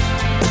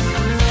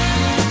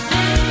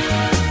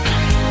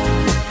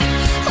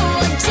 Oh, I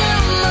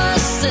tell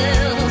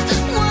myself,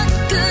 what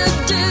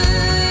good do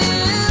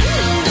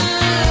you do?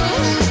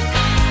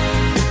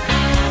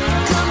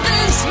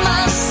 Convince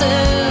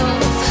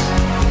myself,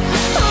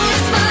 oh,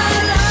 it's my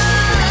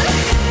life.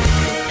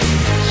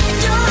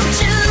 Don't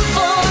you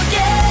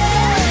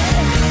forget,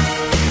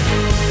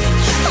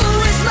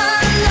 oh, it's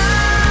my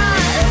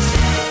life.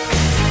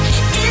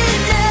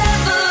 It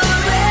never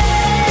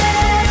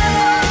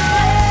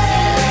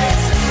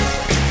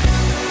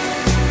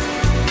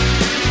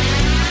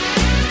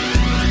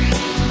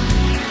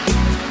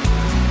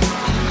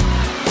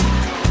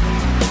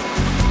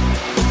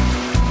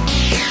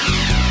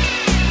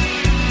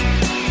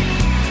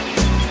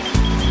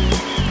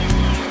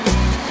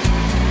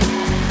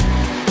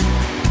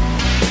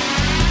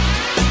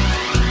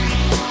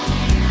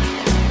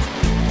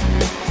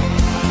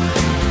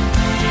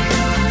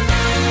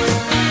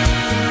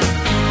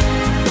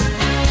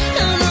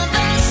And I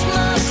ask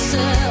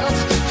myself,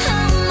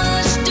 how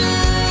much do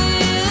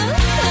you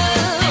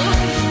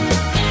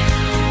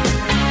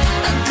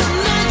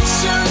commit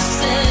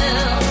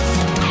yourself?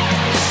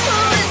 Who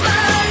is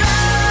my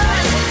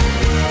life?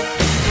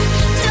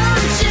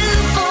 Don't you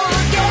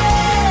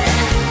forget,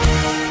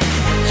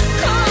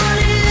 caught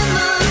in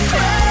the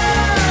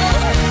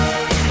crowd.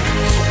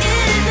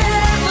 It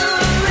never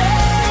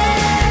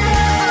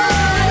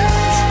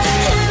ends.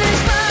 It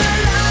is my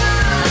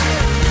life.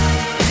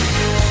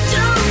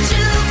 Don't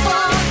you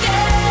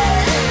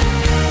forget,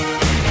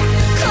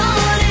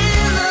 caught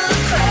in the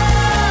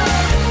crowd.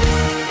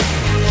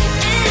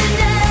 It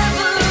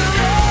never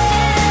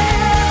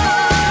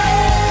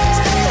ends.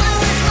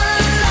 Oh, it's my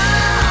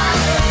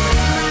life.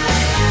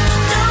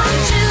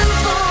 Don't you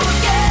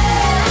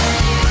forget,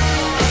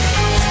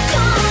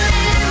 caught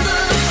in the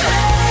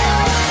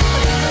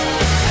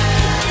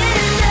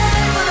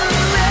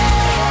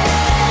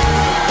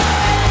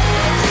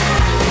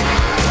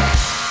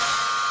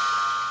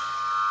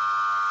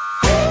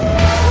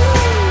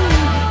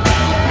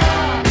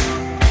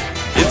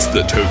It's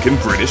the token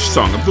British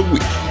Song of the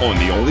Week on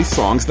the Only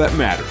Songs That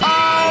Matter.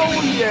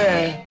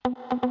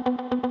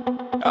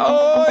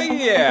 Oh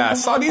yeah, I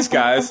saw these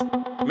guys.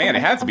 Man,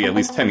 it had to be at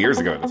least 10 years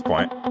ago at this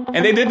point.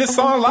 And they did this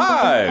song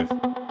live,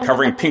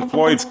 covering Pink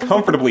Floyd's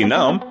Comfortably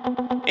Numb,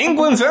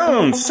 England's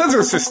own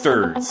Scissor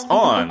Sisters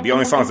on The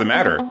Only Songs That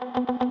Matter.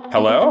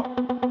 Hello?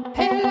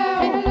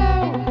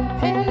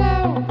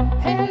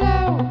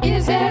 Hello,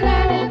 is there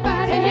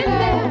anybody in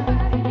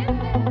there?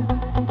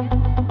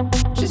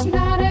 Just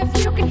not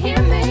if you can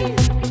hear me.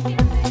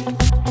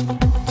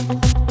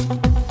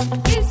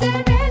 Is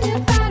there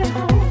anybody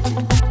home?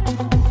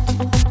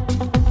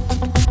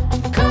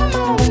 Come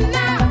on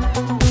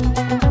now.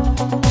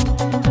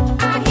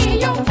 I hear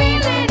you're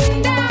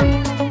feeling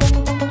down.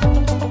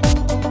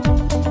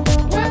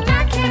 Well,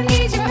 I can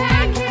ease your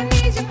pain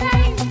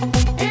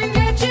and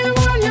get you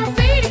on your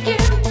feet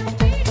again.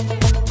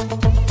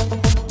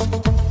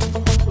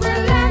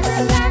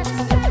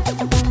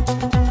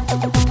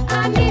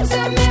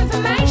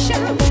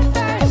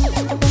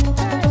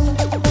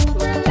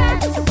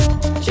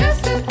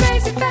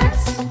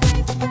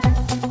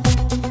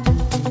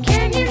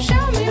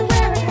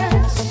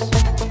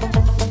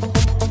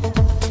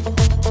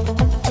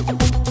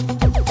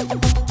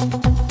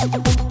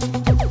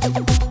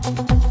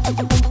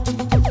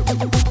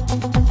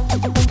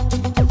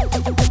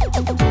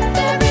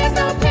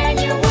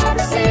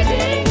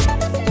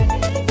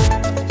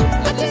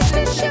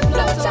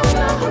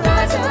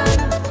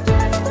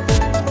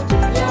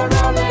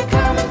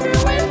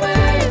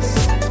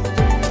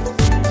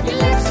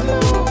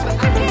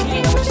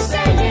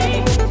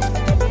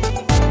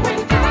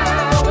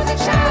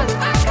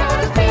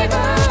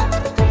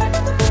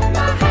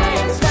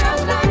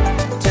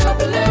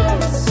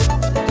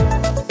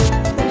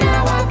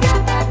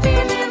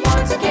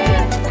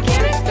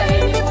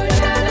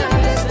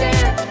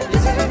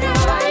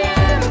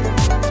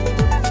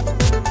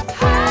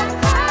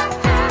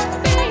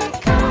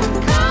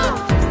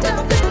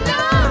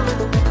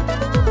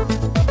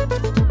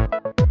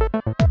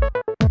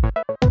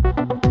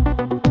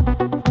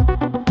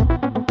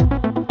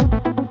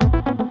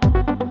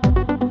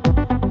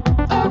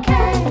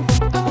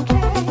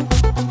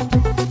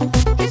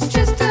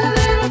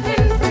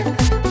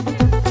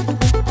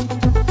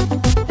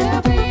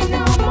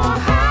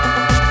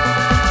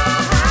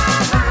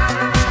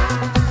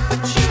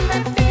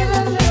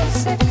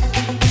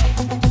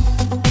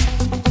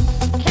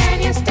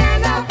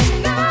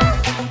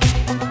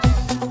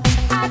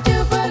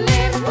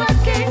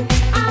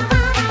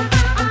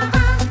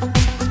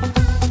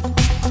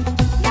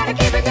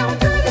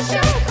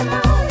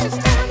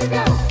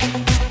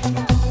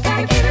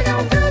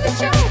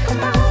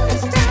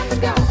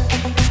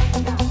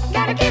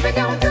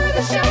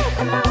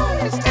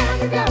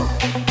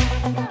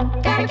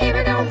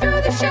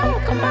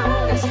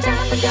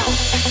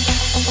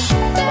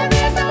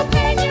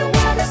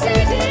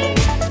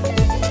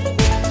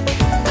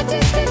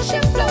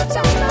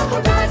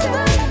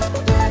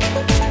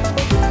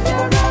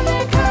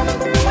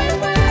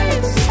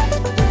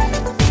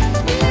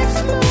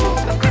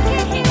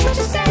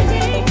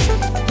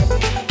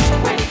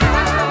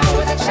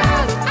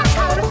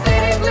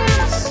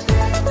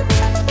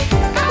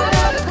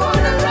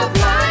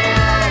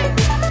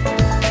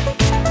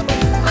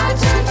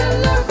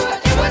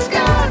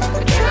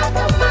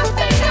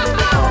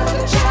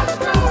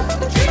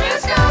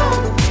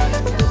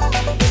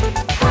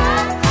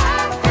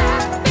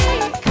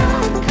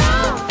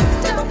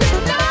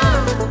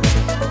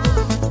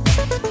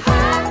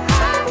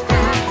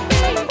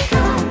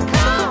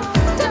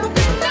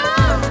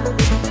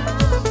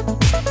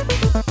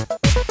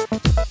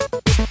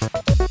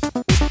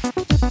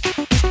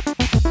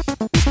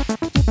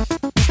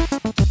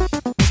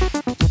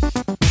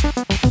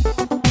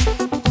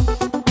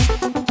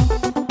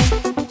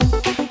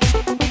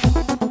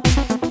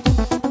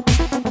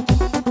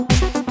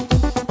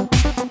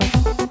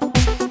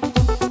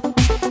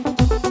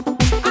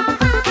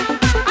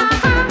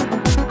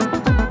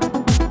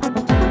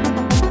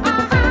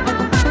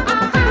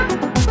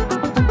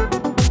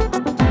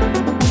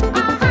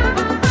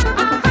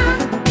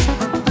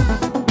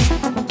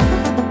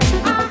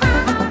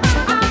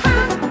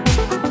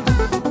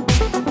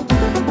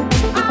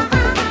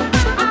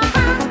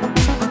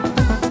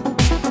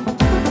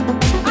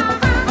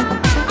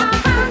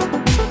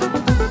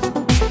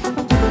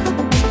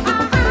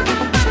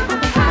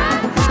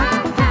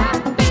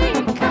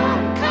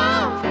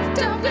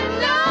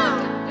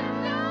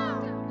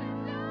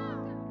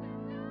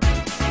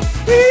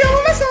 The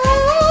only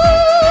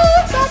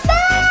songs that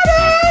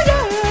matter,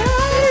 yeah.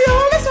 The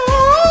only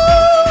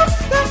songs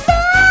that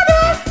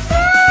matter.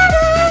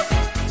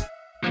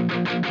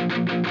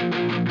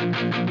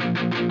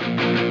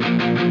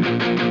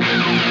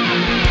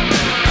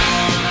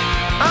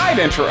 I'd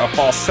enter a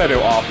falsetto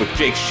off with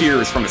Jake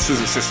Shears from the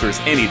Scissor Sisters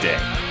any day.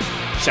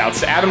 Shouts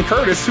to Adam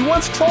Curtis, who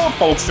once trolled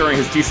folks during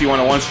his DC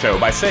 101 show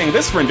by saying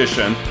this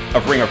rendition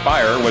of Ring of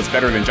Fire was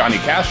better than Johnny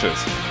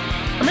Cash's.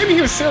 Or maybe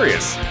he was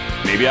serious.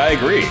 Maybe I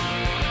agree.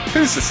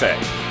 Who's to say?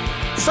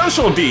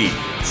 Social D,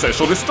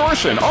 Social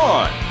Distortion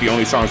on The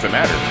Only Songs That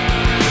Matter.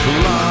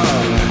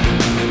 Love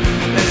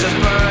is a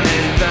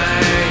burning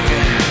thing,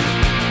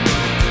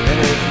 and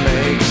it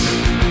makes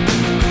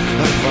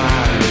a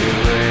fiery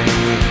ring.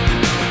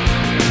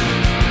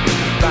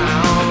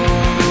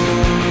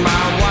 Bound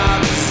by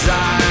wild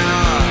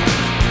desire,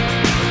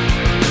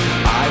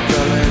 I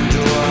fell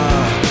into a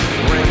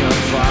ring of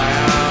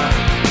fire.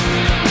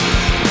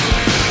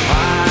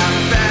 I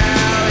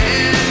fell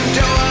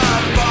into a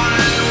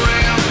burning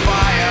ring of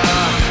fire.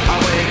 I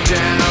went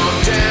down,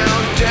 down,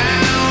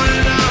 down,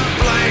 and the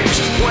flames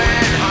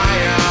went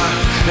higher.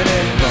 And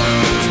it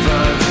burns,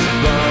 burns,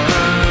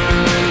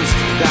 burns.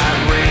 That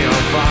ring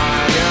of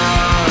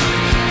fire,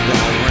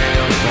 that ring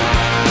of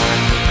fire.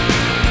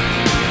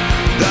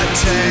 The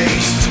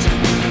taste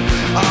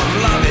of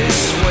love is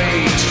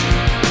sweet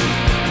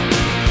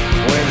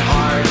when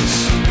hearts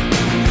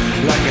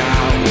like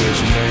ours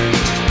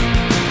meet.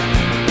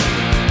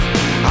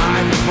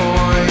 I'm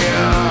for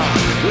you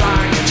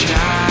like a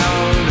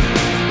child.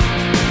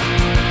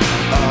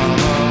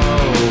 Oh,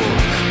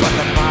 but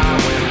the fire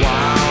went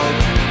wild.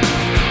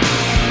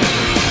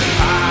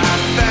 I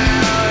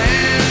fell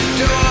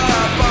into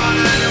a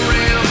burning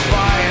ring of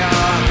fire.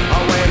 I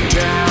went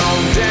down,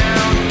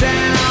 down,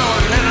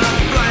 down, and the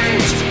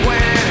flames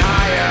went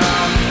higher.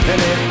 And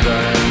it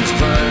burns,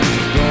 burns,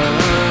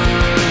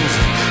 burns.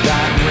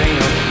 That ring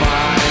of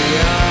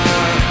fire,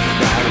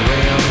 that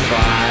ring of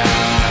fire.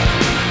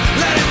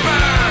 Let it burn.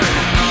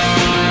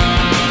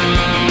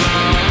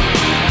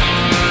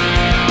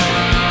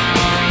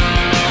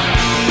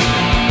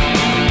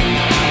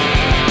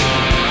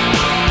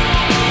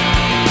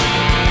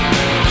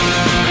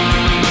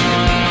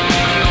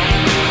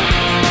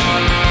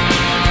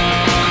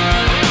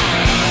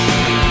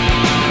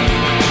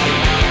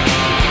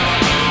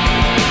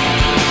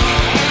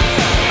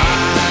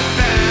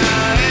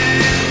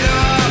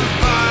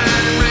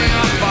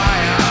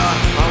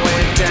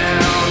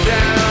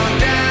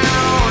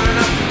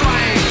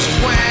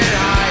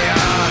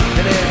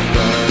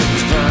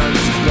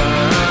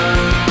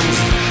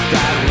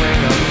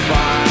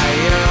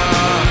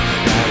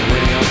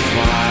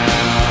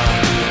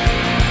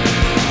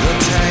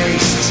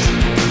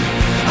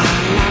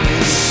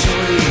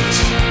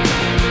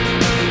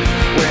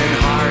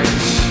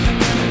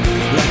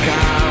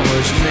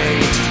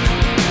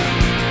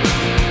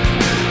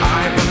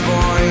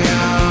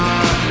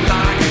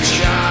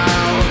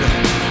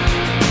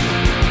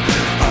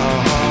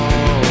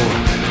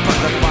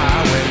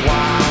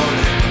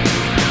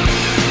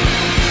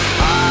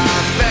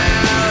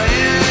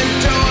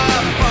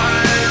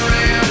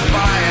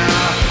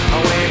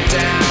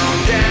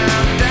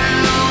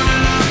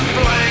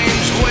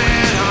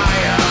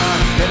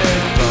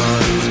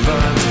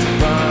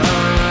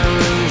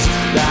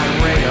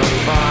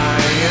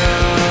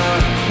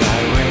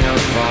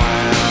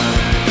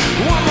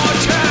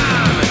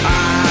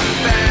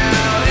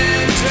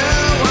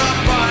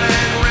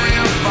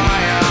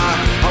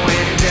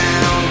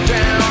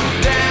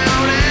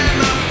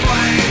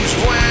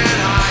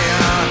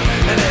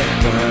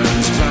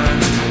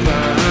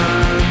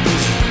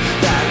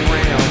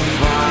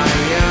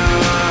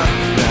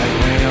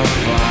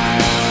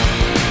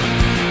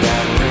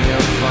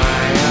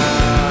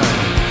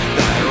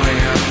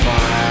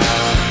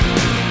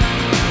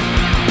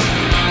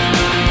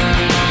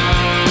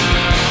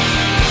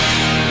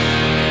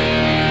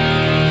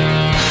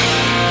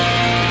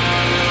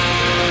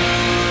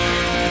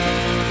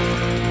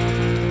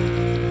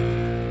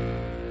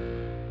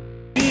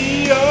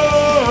 The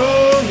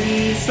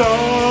only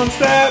songs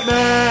that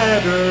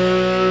matter.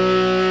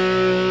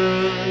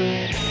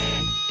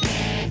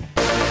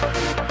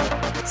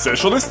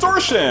 Social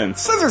Distortion,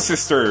 Scissor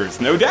Sisters,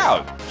 No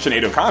Doubt,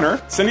 Sinead O'Connor,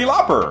 Cyndi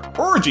Lauper,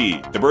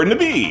 Orgy, The Bird and the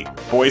Bee,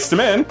 Boyz II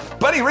Men,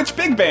 Buddy Rich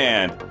Big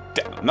Band,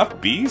 enough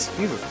bees?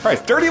 Jesus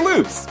Christ, Dirty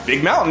Loops,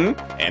 Big Mountain,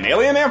 and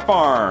Alien Ant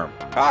Farm.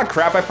 Ah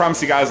crap, I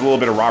promised you guys a little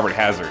bit of Robert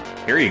Hazard.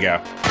 Here you go.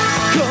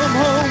 Come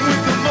home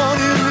with the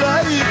morning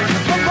light.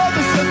 My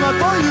mother said, my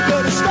boy, you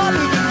better start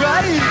living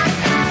right.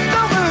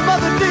 Don't worry,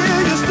 mother dear,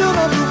 you're still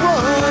number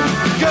one.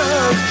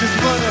 Girls just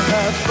wanna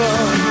have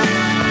fun.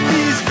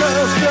 These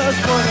girls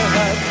just wanna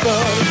have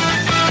fun.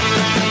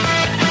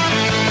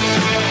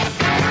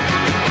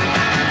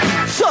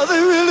 So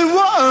they really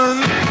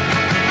want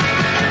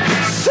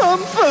some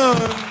fun.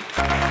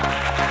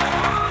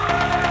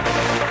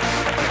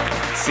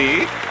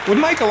 See? Would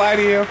Micah lie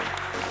to you?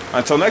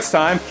 Until next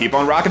time, keep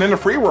on rocking in the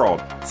free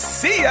world.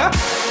 See ya!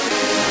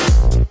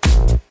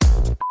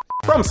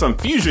 From some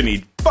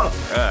fusiony From.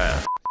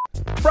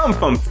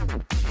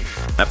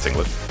 That's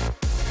English.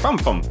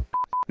 From.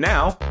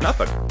 Now,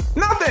 nothing.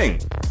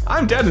 Nothing!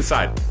 I'm dead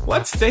inside.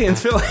 Let's stay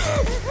until...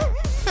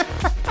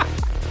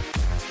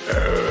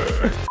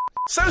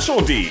 Social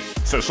D.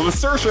 Social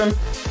distortion.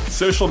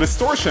 Social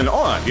distortion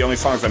on The Only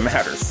Songs That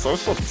Matter.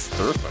 Social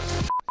distortion.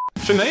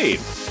 Sinead.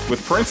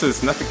 With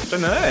Prince's Nothing...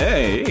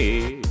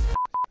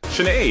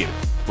 Sinead.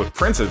 With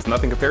Prince's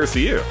Nothing Compares to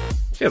You.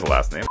 She has a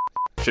last name.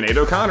 Sinead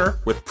O'Connor.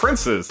 With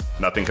Prince's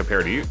Nothing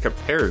Compared to You.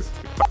 Compares...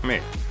 Fuck me.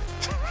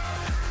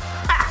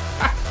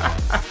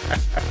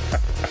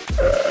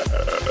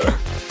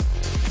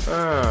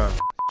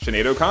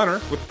 Sinead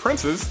O'Connor with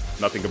Prince's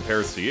Nothing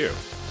Compares to You.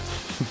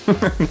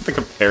 Nothing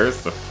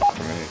compares to fuck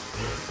me.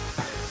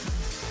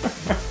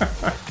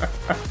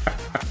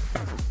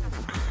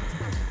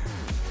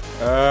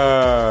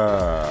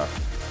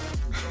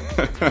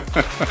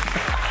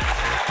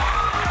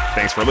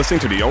 Thanks for listening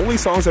to the Only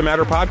Songs That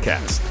Matter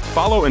podcast.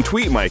 Follow and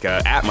tweet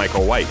Micah at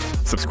Michael White.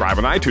 Subscribe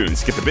on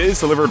iTunes. Get the biz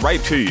delivered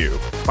right to you.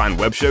 Find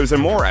web shows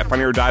and more at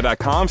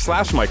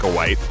funnyordie.com/Michael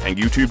White and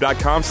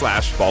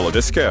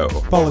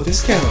youtube.com/FollowDisco. Follow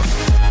Disco.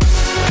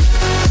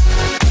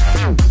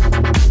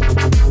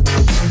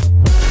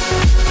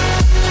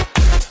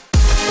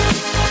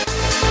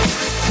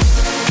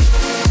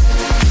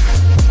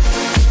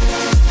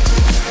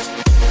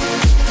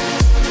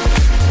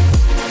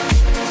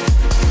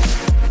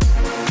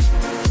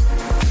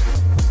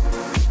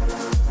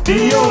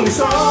 The only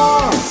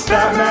songs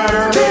that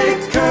matter.